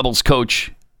Mound Rebels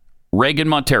coach Reagan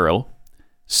Montero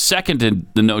seconded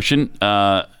the notion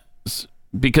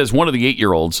because one of the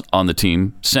 8-year-olds on the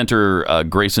team, center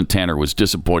Grayson Tanner, was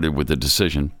disappointed with the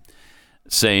decision,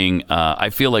 saying, I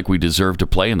feel like we deserve to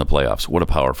play in the playoffs. What a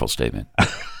powerful statement.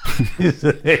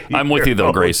 I'm with you,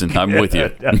 though, Grayson. I'm with you.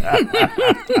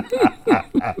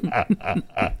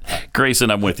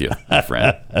 Grayson, I'm with you, my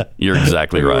friend. You're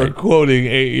exactly right. We're quoting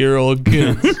 8-year-old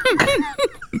kids.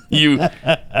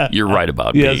 You're right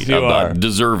about yes, me, you about are.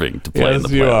 deserving to play in the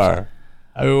playoffs. Yes, you are.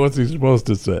 I mean, what's he supposed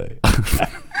to say?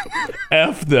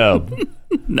 F them.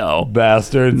 No.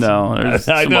 Bastards. No, there's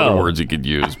some other words he could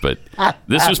use, but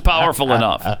this was powerful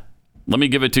enough. Let me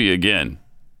give it to you again.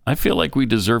 I feel like we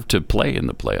deserve to play in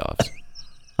the playoffs.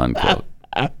 Unquote.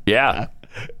 Yeah.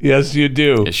 Yes, you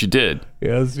do. Yes, you did.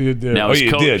 Yes, you did. Now,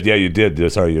 you did. Yeah, you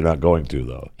did. Sorry, you're not going to,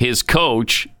 though. His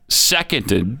coach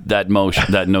seconded that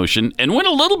notion and went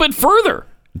a little bit further.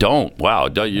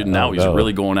 Now he's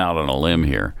really going out on a limb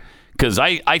here. Because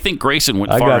I think Grayson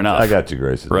went far enough. I got you,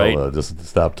 Grayson. Right? Just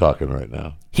stop talking right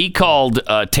now. He called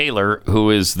Taylor,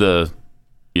 who is the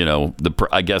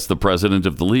president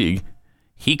of the league.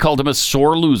 He called him a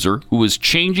sore loser who was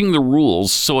changing the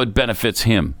rules so it benefits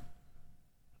him.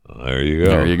 There you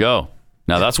go. There you go.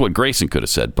 Now, that's what Grayson could have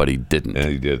said, but he didn't. Yeah,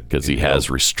 he did. Because he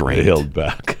has restraint. He held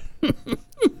back.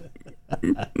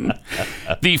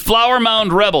 The Flower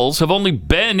Mound Rebels have only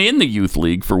been in the youth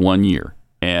league for 1 year.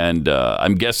 And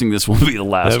I'm guessing this will be the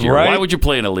last year. Right? Why would you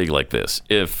play in a league like this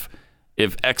if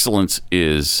excellence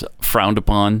is frowned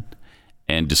upon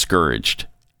and discouraged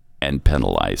and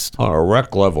penalized? On a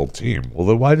rec level team. Well,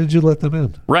 then why did you let them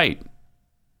in? Right.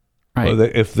 Right.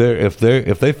 Well,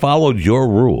 if they followed your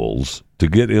rules to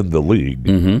get in the league,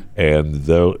 and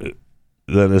then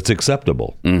it's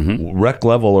acceptable, rec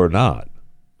level or not.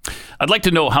 I'd like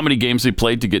to know how many games they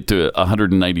played to get to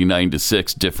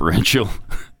 199-6 differential.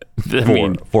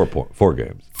 Four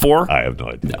games. 4? I have no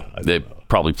idea. No, they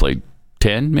probably played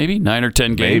 10, maybe 9 or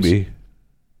 10 games. Maybe.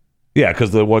 Yeah,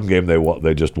 because the one game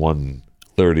they just won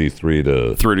 33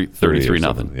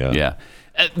 nothing. Yeah.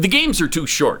 The games are too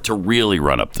short to really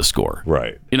run up the score.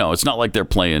 Right. It's not like they're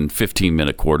playing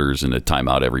 15-minute quarters and a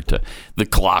timeout every time. The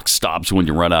clock stops when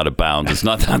you run out of bounds. It's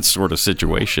not that sort of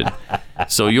situation.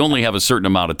 So you only have a certain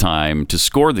amount of time to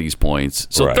score these points.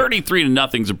 So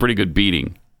 33-0 is a pretty good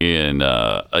beating in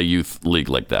a youth league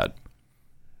like that.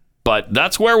 But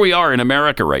that's where we are in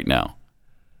America right now.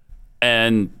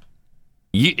 And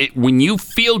when you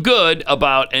feel good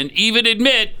about and even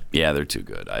admit, yeah, they're too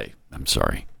good. I'm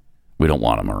sorry. We don't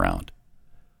want them around.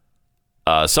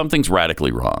 Something's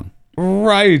radically wrong.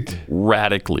 Right.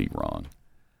 Radically wrong.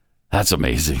 That's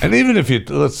amazing. And even if you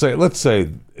let's say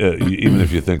even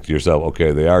if you think to yourself,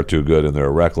 okay, they are too good and they're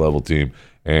a rec level team,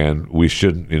 and we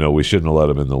shouldn't have let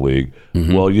them in the league.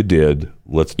 Well, you did.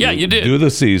 You did. Do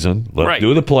the season. Let's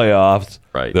do the playoffs.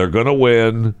 Right. They're going to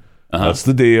win. That's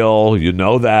the deal. You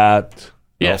know that.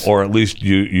 Yes. Or at least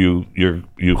you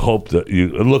hope that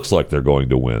it looks like they're going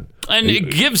to win. And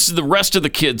it gives the rest of the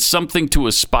kids something to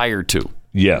aspire to.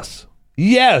 Yes.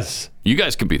 Yes. You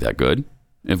guys can be that good.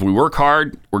 If we work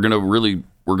hard, we're going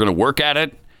to work at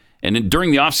it. And then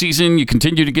during the off season, you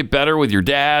continue to get better with your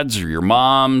dads or your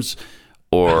moms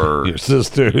or your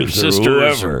sisters or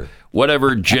whoever.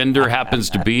 Whatever gender happens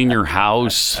to be in your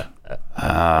house.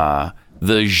 The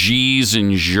G's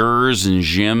and Zhers and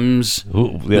Jims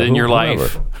in your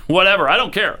life. Whatever. I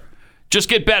don't care. Just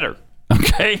get better.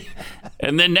 Okay?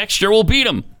 And then next year we'll beat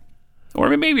them. Or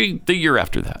maybe the year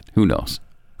after that. Who knows?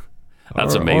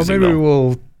 That's amazing. Or maybe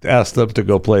we'll ask them to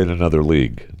go play in another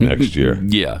league next year.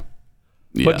 Yeah.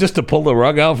 But just to pull the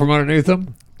rug out from underneath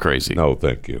them? Crazy. No,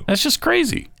 thank you. That's just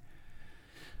crazy.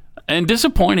 And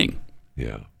disappointing.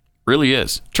 Yeah. Really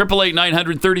is.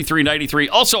 888-900-3393.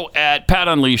 Also at Pat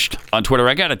Unleashed on Twitter.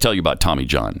 I got to tell you about Tommy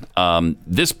John.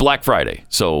 This Black Friday.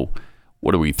 So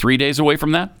what are we, 3 days away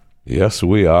from that? Yes,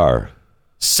 we are.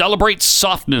 Celebrate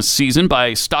softness season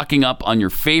by stocking up on your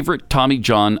favorite Tommy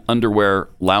John underwear,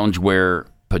 loungewear,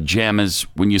 pajamas.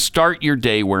 When you start your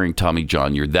day wearing Tommy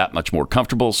John, you're that much more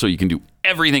comfortable, so you can do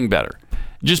everything better.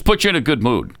 Just put you in a good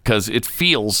mood because it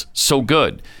feels so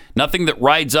good. Nothing that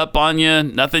rides up on you.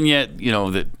 Nothing that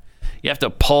you have to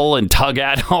pull and tug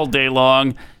at all day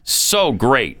long. So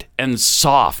great and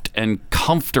soft and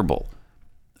comfortable.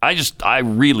 I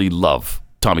really love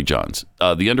Tommy John's.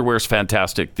 The underwear is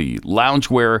fantastic. The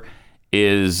loungewear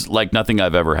is like nothing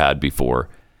I've ever had before.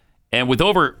 And with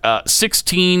over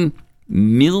 16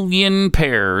 million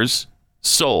pairs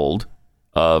sold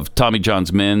of Tommy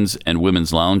John's men's and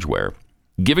women's loungewear,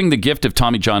 giving the gift of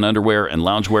Tommy John underwear and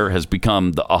loungewear has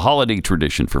become a holiday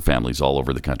tradition for families all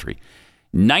over the country.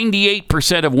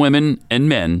 98% of women and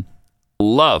men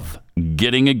love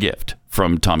getting a gift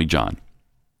from Tommy John.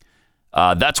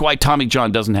 That's why Tommy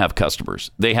John doesn't have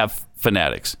customers. They have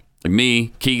fanatics. Like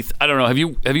me, Keith. I don't know. Have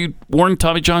you worn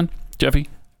Tommy John, Jeffy?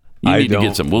 You need to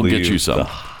get some. We'll get you some. The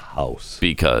house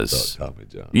because Tommy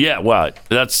John. Yeah, well,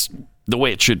 that's the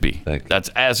way it should be. That's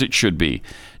as it should be.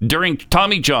 During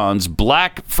Tommy John's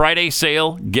Black Friday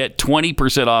sale, get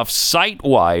 20% off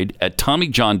site-wide at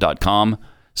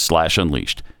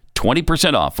TommyJohn.com/unleashed.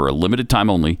 20% off for a limited time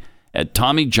only at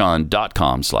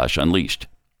TommyJohn.com/unleashed.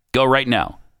 Go right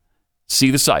now. See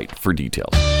the site for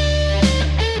details.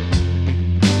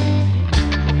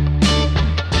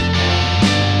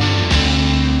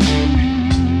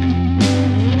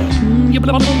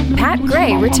 Pat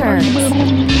Gray returns.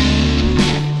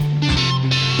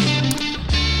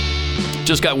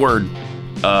 Just got word.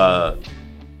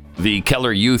 The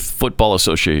Keller Youth Football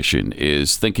Association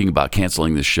is thinking about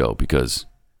canceling this show because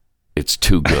it's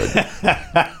too good.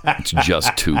 It's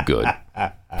just too good.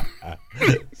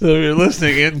 So you're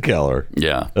listening in Keller.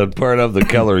 Yeah. And part of the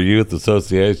Keller Youth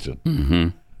Association. Mm-hmm.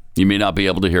 You may not be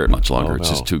able to hear it much longer. It's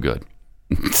just too good.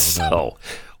 So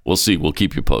we'll see. We'll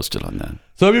keep you posted on that.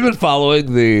 So have you been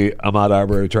following the Ahmaud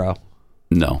Arbery trial?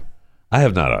 No. I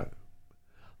have not.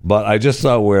 But I just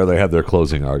saw where they had their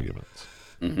closing arguments.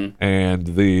 Mm-hmm.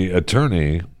 And the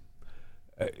attorney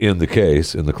in the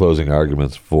case, in the closing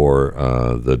arguments for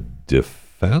the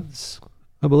defense,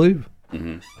 I believe,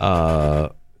 Greg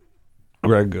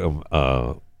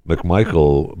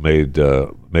McMichael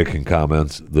making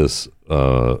comments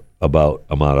about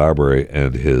Ahmaud Arbery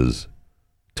and his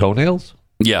toenails.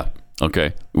 Yeah.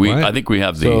 Okay. Right. I think we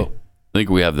have the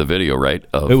video, right?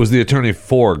 It was the attorney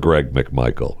for Greg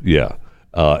McMichael. Yeah.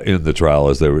 In the trial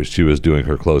as she was doing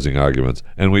her closing arguments,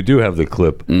 and we do have the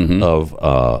clip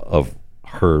of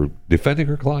her defending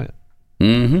her client.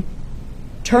 Mm-hmm.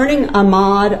 Turning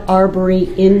Ahmaud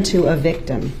Arbery into a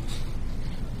victim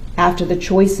after the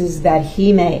choices that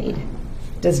he made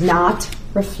does not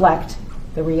reflect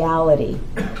the reality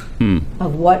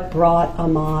of what brought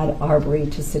Ahmaud Arbery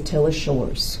to Satilla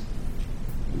Shores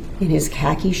in his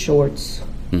khaki shorts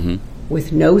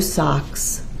with no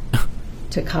socks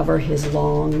to cover his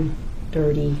long,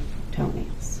 dirty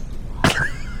toenails.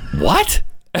 What?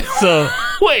 So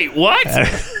wait, what?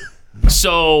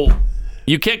 So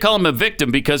you can't call him a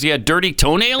victim because he had dirty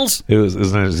toenails? It was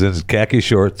in his khaki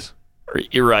shorts.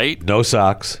 You're right. No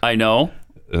socks. I know.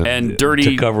 And dirty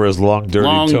to cover his long,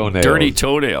 dirty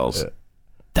toenails.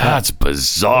 That's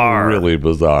bizarre. Really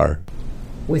bizarre.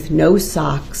 With no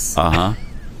socks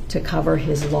to cover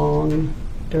his long,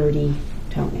 dirty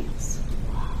toenails.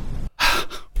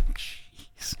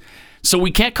 So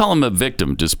we can't call him a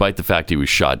victim despite the fact he was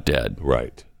shot dead.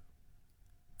 Right.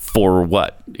 For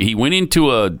what? He went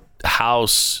into a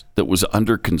house that was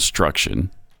under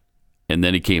construction, and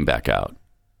then he came back out.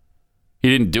 He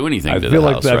didn't do anything to the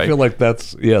house, right? I feel like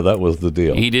that was the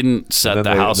deal. He didn't set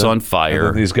the house on fire. And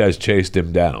then these guys chased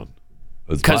him down.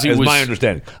 Because is my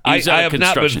understanding. I have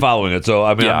not been following it, so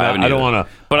I mean, I don't want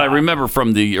to. But I remember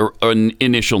from the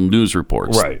initial news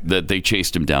reports that they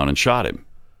chased him down and shot him.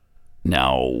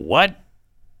 Now, what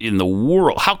in the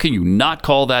world? How can you not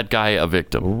call that guy a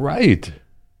victim? Right.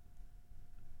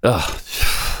 Ugh,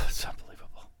 it's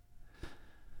unbelievable.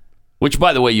 Which,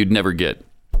 by the way, you'd never get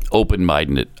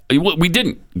open-minded. We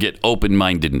didn't get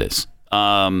open-mindedness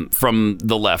from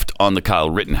the left on the Kyle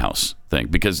Rittenhouse thing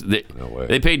because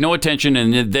they paid no attention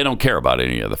and they don't care about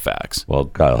any of the facts. Well,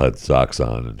 Kyle had socks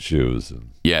on and shoes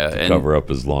and to cover up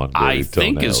his long, dirty toenails. I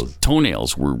think his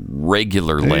toenails were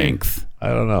regular length. I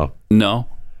don't know. No?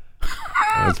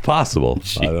 It's possible.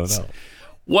 I don't know.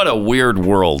 What a weird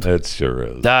world. It sure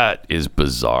is. That is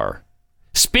bizarre.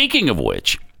 Speaking of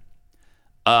which,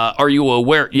 are you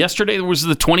aware? Yesterday was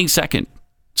the 22nd.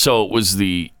 So it was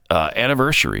the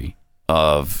anniversary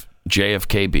of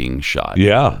JFK being shot.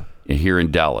 Yeah. Here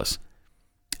in Dallas.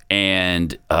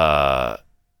 And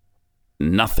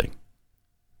nothing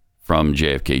from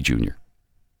JFK Jr.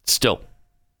 Still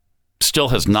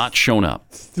has not shown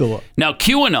up. Now,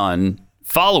 QAnon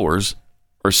followers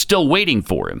are still waiting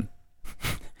for him.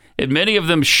 And many of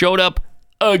them showed up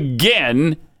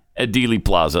again at Dealey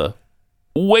Plaza,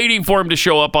 waiting for him to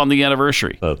show up on the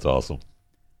anniversary. That's awesome.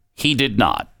 He did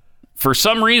not. For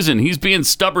some reason, he's being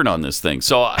stubborn on this thing.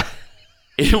 So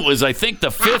it was, I think, the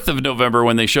 5th of November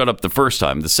when they showed up the first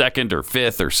time, the 2nd or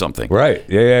 5th or something. Right.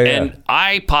 Yeah. And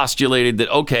I postulated that,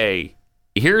 okay,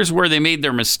 here's where they made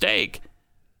their mistake.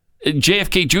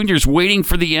 JFK Jr. is waiting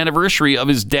for the anniversary of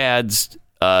his dad's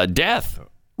death,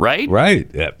 right? Right.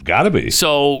 Yeah, gotta be.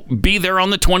 So be there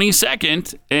on the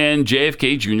 22nd, and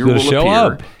JFK Jr. will show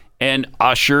appear up and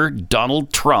usher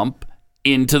Donald Trump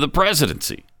into the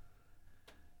presidency.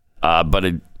 But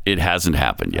it hasn't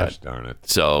happened yet. Gosh darn it.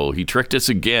 So he tricked us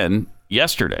again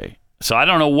yesterday. So I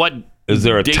don't know what is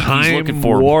there a date time he's looking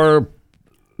for. War?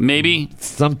 Maybe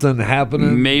something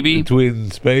happening. Maybe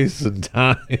between space and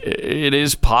time. It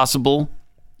is possible.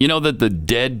 You know that the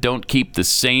dead don't keep the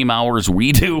same hours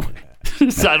we do.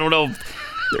 So I don't know.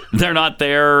 They're not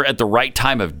there at the right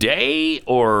time of day,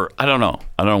 or I don't know.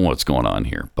 I don't know what's going on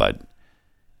here. But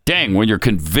dang, when you're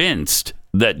convinced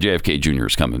that JFK Jr.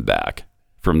 is coming back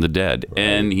from the dead,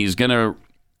 and he's going to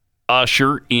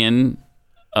usher in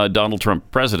Donald Trump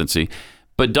presidency.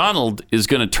 But Donald is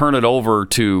going to turn it over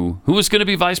to who was going to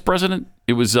be vice president?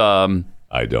 It was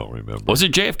I don't remember. Was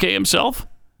it JFK himself?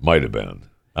 Might have been.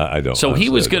 I don't. So he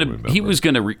was going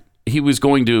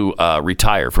to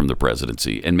retire from the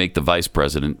presidency and make the vice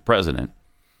president,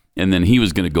 and then he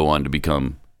was going to go on to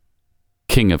become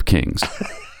King of Kings,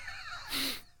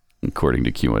 according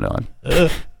to QAnon.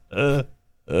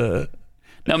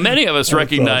 Now, many of us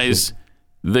recognize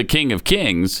the King of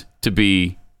Kings to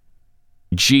be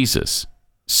Jesus.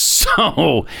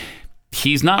 So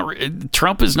he's not.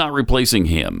 Trump is not replacing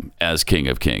him as King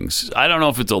of Kings. I don't know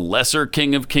if it's a lesser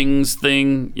King of Kings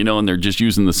thing, and they're just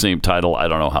using the same title. I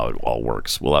don't know how it all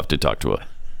works. We'll have to talk to a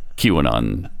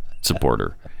QAnon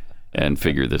supporter and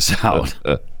figure this out.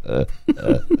 But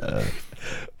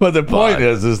the point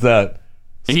is that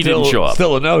he didn't show up.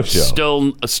 Still a no-show.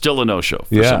 Still a no-show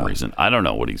for some reason. I don't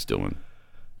know what he's doing.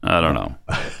 I don't know.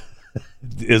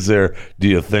 Do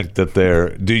you think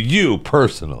that do you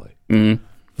personally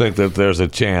think that there's a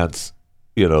chance,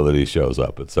 that he shows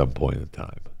up at some point in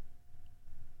time?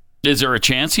 Is there a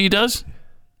chance he does?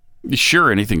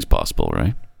 Sure, anything's possible,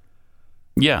 right?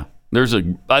 Yeah.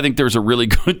 I think there's a really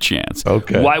good chance.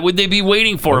 Okay. Why would they be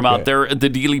waiting for him out there at the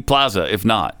Dealey Plaza if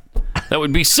not? That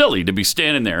would be silly to be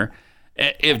standing there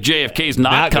if JFK's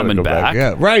not coming back.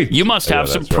 Yeah, right. You must have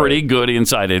some pretty good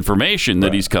inside information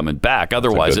that he's coming back.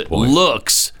 Otherwise, it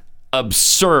looks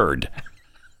absurd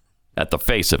at the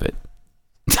face of it.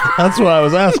 That's what I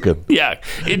was asking. Yeah,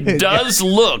 it does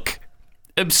look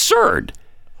absurd.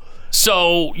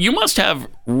 So you must have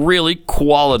really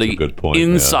quality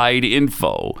inside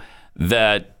info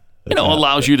that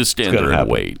allows you to stand there and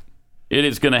wait. It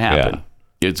is going to happen.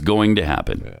 Yeah. It's going to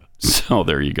happen. Yeah. So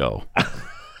there you go.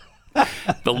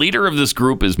 The leader of this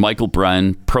group is Michael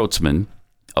Brian Protzman,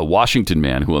 a Washington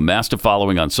man who amassed a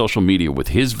following on social media with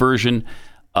his version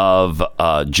of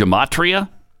gematria,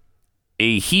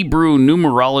 a Hebrew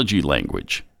numerology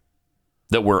language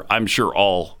that we're, I'm sure,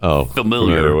 all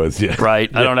familiar with,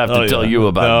 right? I don't have to tell you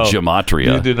about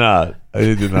gematria. You do not.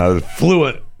 I do not.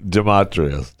 Fluent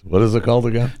gematriist. What is it called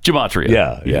again? Gematria.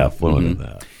 Yeah, fluent in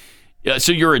that. Yeah,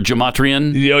 so you're a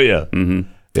gematrian? Oh, yeah. Mm-hmm.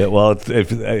 Yeah, well,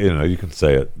 if you can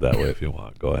say it that way if you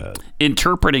want. Go ahead.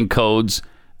 Interpreting codes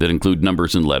that include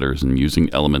numbers and letters and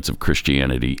using elements of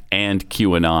Christianity and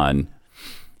QAnon,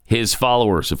 his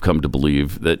followers have come to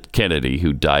believe that Kennedy,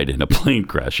 who died in a plane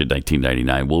crash in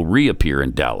 1999, will reappear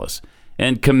in Dallas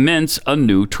and commence a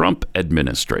new Trump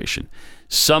administration.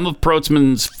 Some of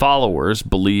Protzman's followers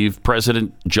believe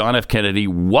President John F. Kennedy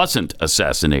wasn't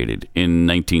assassinated in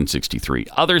 1963.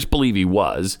 Others believe he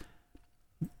was,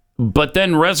 but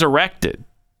then resurrected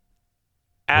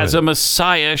as a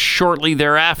messiah shortly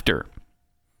thereafter.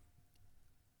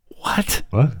 What?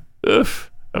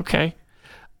 Oof. Okay.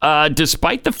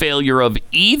 Despite the failure of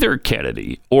either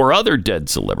Kennedy or other dead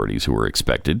celebrities who were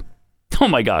expected, oh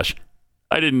my gosh,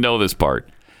 I didn't know this part.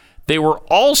 They were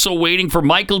also waiting for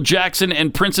Michael Jackson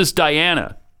and Princess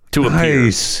Diana to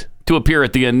appear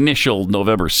at the initial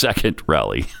November 2nd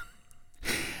rally.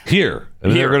 Here.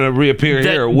 And they're going to reappear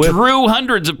here. Drew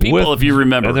hundreds of people, if you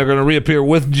remember. And they're going to reappear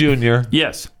with Junior.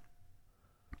 Yes.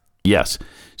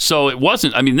 So it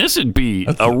wasn't, this would be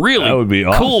a really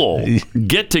cool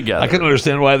get-together. I can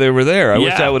understand why they were there. I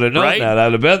wish I would have known that.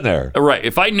 I'd have been there. Right.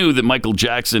 If I knew that Michael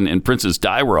Jackson and Princess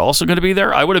Di were also going to be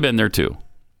there, I would have been there too.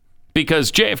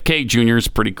 Because JFK Jr. is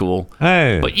pretty cool.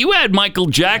 Hey. But you had Michael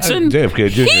Jackson. JFK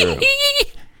Jr.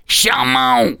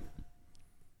 Shaman.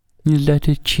 A lot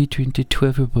of children, the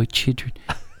 12-year-old children.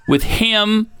 With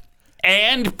him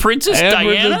and Princess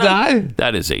Diana. Princess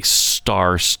that is a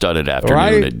star-studded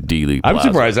afternoon at Dealey Plaza. I'm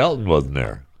surprised Elton wasn't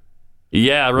there.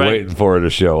 Yeah, right. Waiting for her to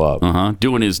show up.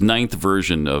 Doing his 9th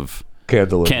version of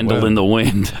Candle in the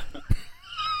Wind.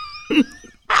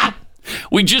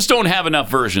 We just don't have enough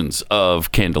versions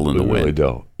of Candle in the Wind. We really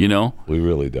don't. We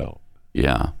really don't.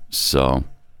 Yeah. So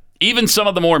even some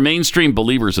of the more mainstream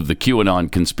believers of the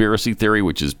QAnon conspiracy theory,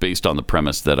 which is based on the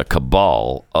premise that a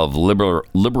cabal of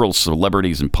liberal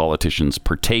celebrities and politicians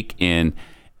partake in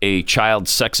a child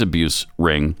sex abuse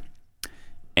ring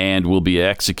and will be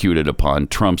executed upon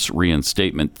Trump's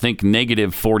reinstatement, think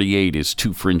negative 48 is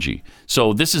too fringy.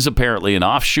 So this is apparently an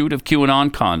offshoot of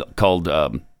QAnon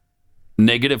called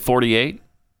negative 48.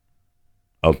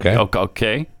 Okay.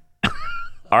 Okay.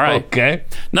 All right. Okay.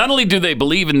 Not only do they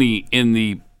believe in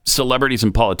the celebrities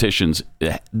and politicians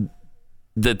that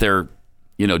they're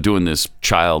doing this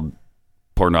child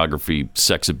pornography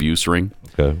sex abuse ring,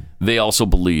 they also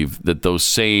believe that those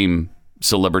same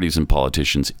celebrities and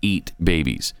politicians eat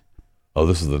babies. Oh,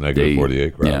 this is the negative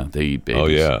 48 crowd. Yeah, they eat babies. Oh,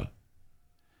 yeah.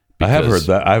 I have heard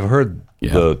that. I've heard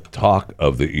the talk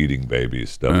of the eating babies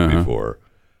stuff before.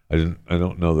 I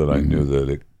don't know that I knew that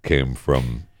it came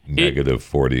from negative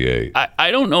 48. I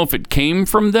don't know if it came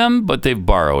from them, but they've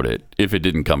borrowed it if it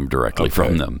didn't come directly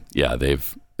from them. Yeah,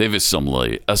 they've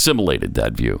assimilated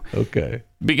that view. Okay.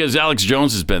 Because Alex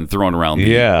Jones has been throwing around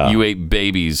the you ate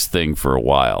babies thing for a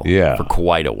while. Yeah. For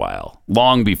quite a while.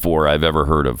 Long before I've ever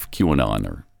heard of QAnon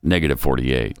or negative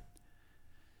 48.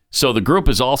 So the group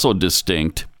is also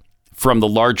distinct from the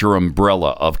larger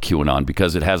umbrella of QAnon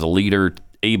because it has a leader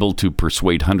able to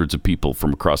persuade hundreds of people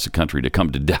from across the country to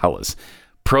come to Dallas.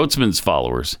 Protzman's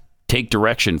followers take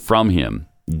direction from him.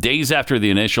 Days after the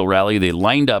initial rally, they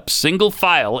lined up single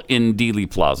file in Dealey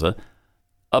Plaza,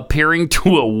 appearing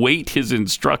to await his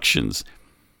instructions.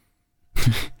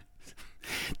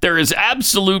 There is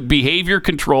absolute behavior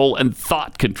control and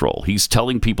thought control. He's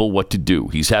telling people what to do.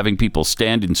 He's having people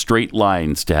stand in straight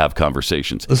lines to have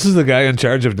conversations. This is the guy in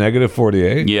charge of Negative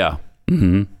 48? Yeah.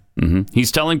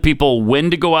 He's telling people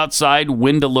when to go outside,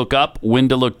 when to look up, when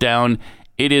to look down.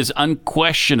 It is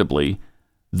unquestionably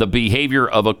the behavior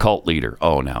of a cult leader.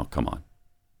 Oh, now, come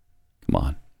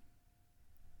on.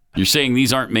 You're saying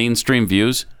these aren't mainstream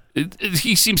views?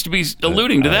 He seems to be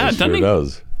alluding to that, doesn't he?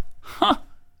 Does. Huh.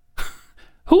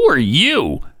 Who are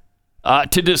you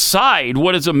to decide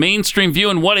what is a mainstream view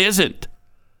and what isn't?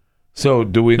 So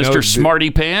do we know, Mr.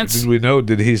 Smarty Pants? Did we know,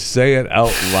 did he say it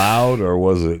out loud, or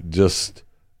was it just,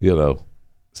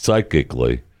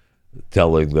 psychically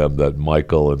telling them that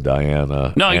Michael and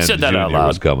Diana No, he and said that out Junior loud.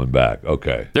 was coming back?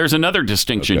 Okay. There's another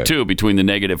distinction, too, between the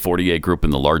Negative 48 group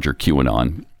and the larger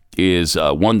QAnon, is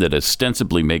one that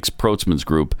ostensibly makes Protzman's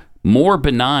group more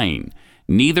benign.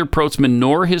 Neither Protzman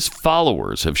nor his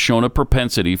followers have shown a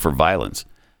propensity for violence.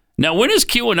 Now, when has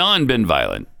QAnon been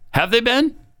violent? Have they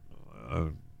been?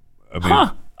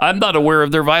 I'm not aware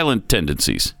of their violent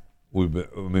tendencies. We're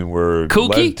Kooky?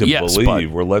 led to Yes,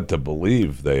 believe. We're led to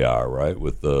believe they are, right?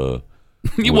 With the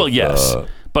well, yes,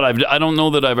 but I don't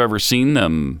know that I've ever seen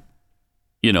them,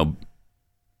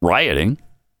 rioting,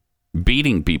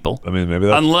 beating people. I mean, maybe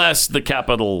that's, unless the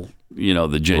Capitol,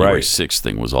 the January 6th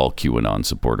thing was all QAnon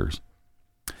supporters.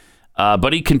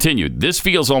 But he continued, this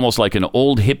feels almost like an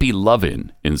old hippie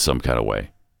love-in some kind of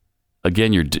way.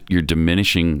 Again, you're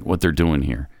diminishing what they're doing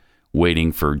here,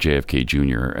 waiting for JFK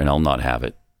Jr., and I'll not have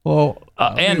it. Well,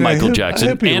 and Michael Jackson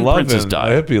and Princess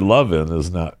Di. A hippie love-in is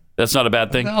not... That's not a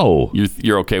bad thing? No.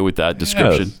 You're okay with that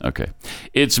description? Yes. Okay.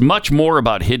 It's much more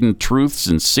about hidden truths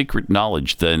and secret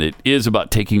knowledge than it is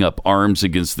about taking up arms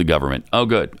against the government. Oh,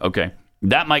 good. Okay.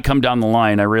 That might come down the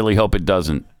line. I really hope it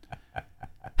doesn't.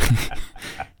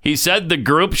 He said the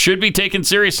group should be taken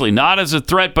seriously, not as a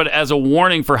threat, but as a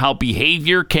warning for how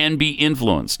behavior can be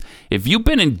influenced. If you've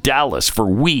been in Dallas for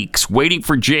weeks waiting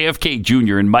for JFK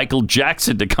Jr. and Michael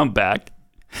Jackson to come back,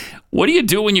 what do you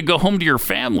do when you go home to your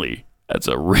family? That's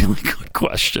a really good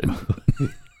question.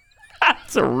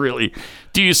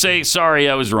 Do you say, sorry,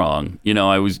 I was wrong?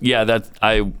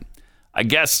 I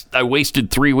guess I wasted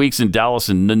 3 weeks in Dallas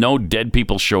and no dead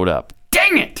people showed up.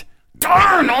 Dang it!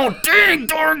 Darn it!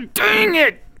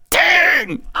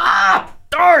 Dang!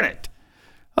 Darn it!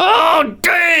 Oh,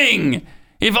 dang!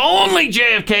 If only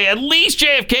JFK, at least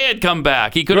JFK had come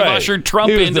back. He could have ushered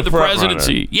Trump into the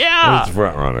presidency. Yeah. He was the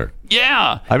front runner.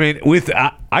 Yeah. I mean,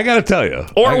 I got to tell you.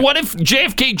 Or what if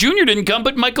JFK Jr. didn't come,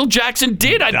 but Michael Jackson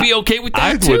did? I'd be okay with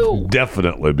that, too. I would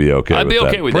definitely be okay with that. I'd be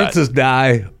okay with Princess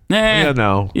Di,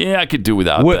 Yeah, I could do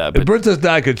without that. But Princess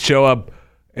Di could show up.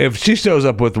 If she shows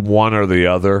up with one or the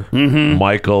other,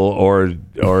 Michael or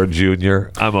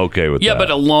Junior, I'm okay with that. Yeah, but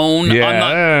alone,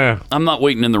 I'm not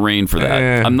waiting in the rain for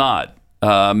that. I'm not.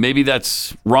 Maybe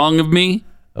that's wrong of me.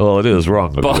 Well, it is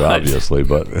wrong of you, obviously,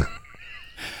 but...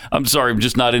 I'm sorry, I'm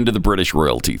just not into the British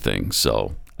royalty thing.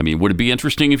 So, I mean, would it be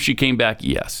interesting if she came back?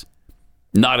 Yes.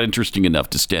 Not interesting enough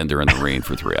to stand there in the rain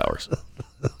for 3 hours.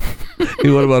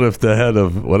 What about if the head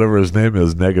of whatever his name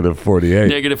is, Negative 48?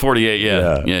 Negative 48,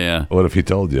 yeah. What if he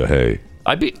told you, hey?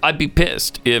 I'd be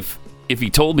pissed if he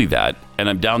told me that and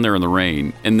I'm down there in the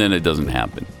rain and then it doesn't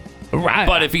happen. Right.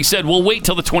 But if he said, well, wait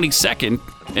till the 22nd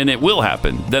and it will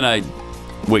happen, then I'd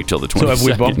wait till the 22nd. So have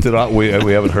we bumped it up? We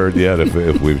haven't heard yet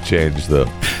if we've changed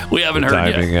the We haven't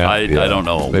heard yet. I don't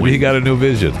know. Maybe he got a new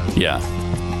vision. Yeah.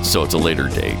 So it's a later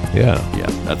date. Yeah. Yeah,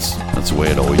 that's the way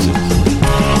it always is.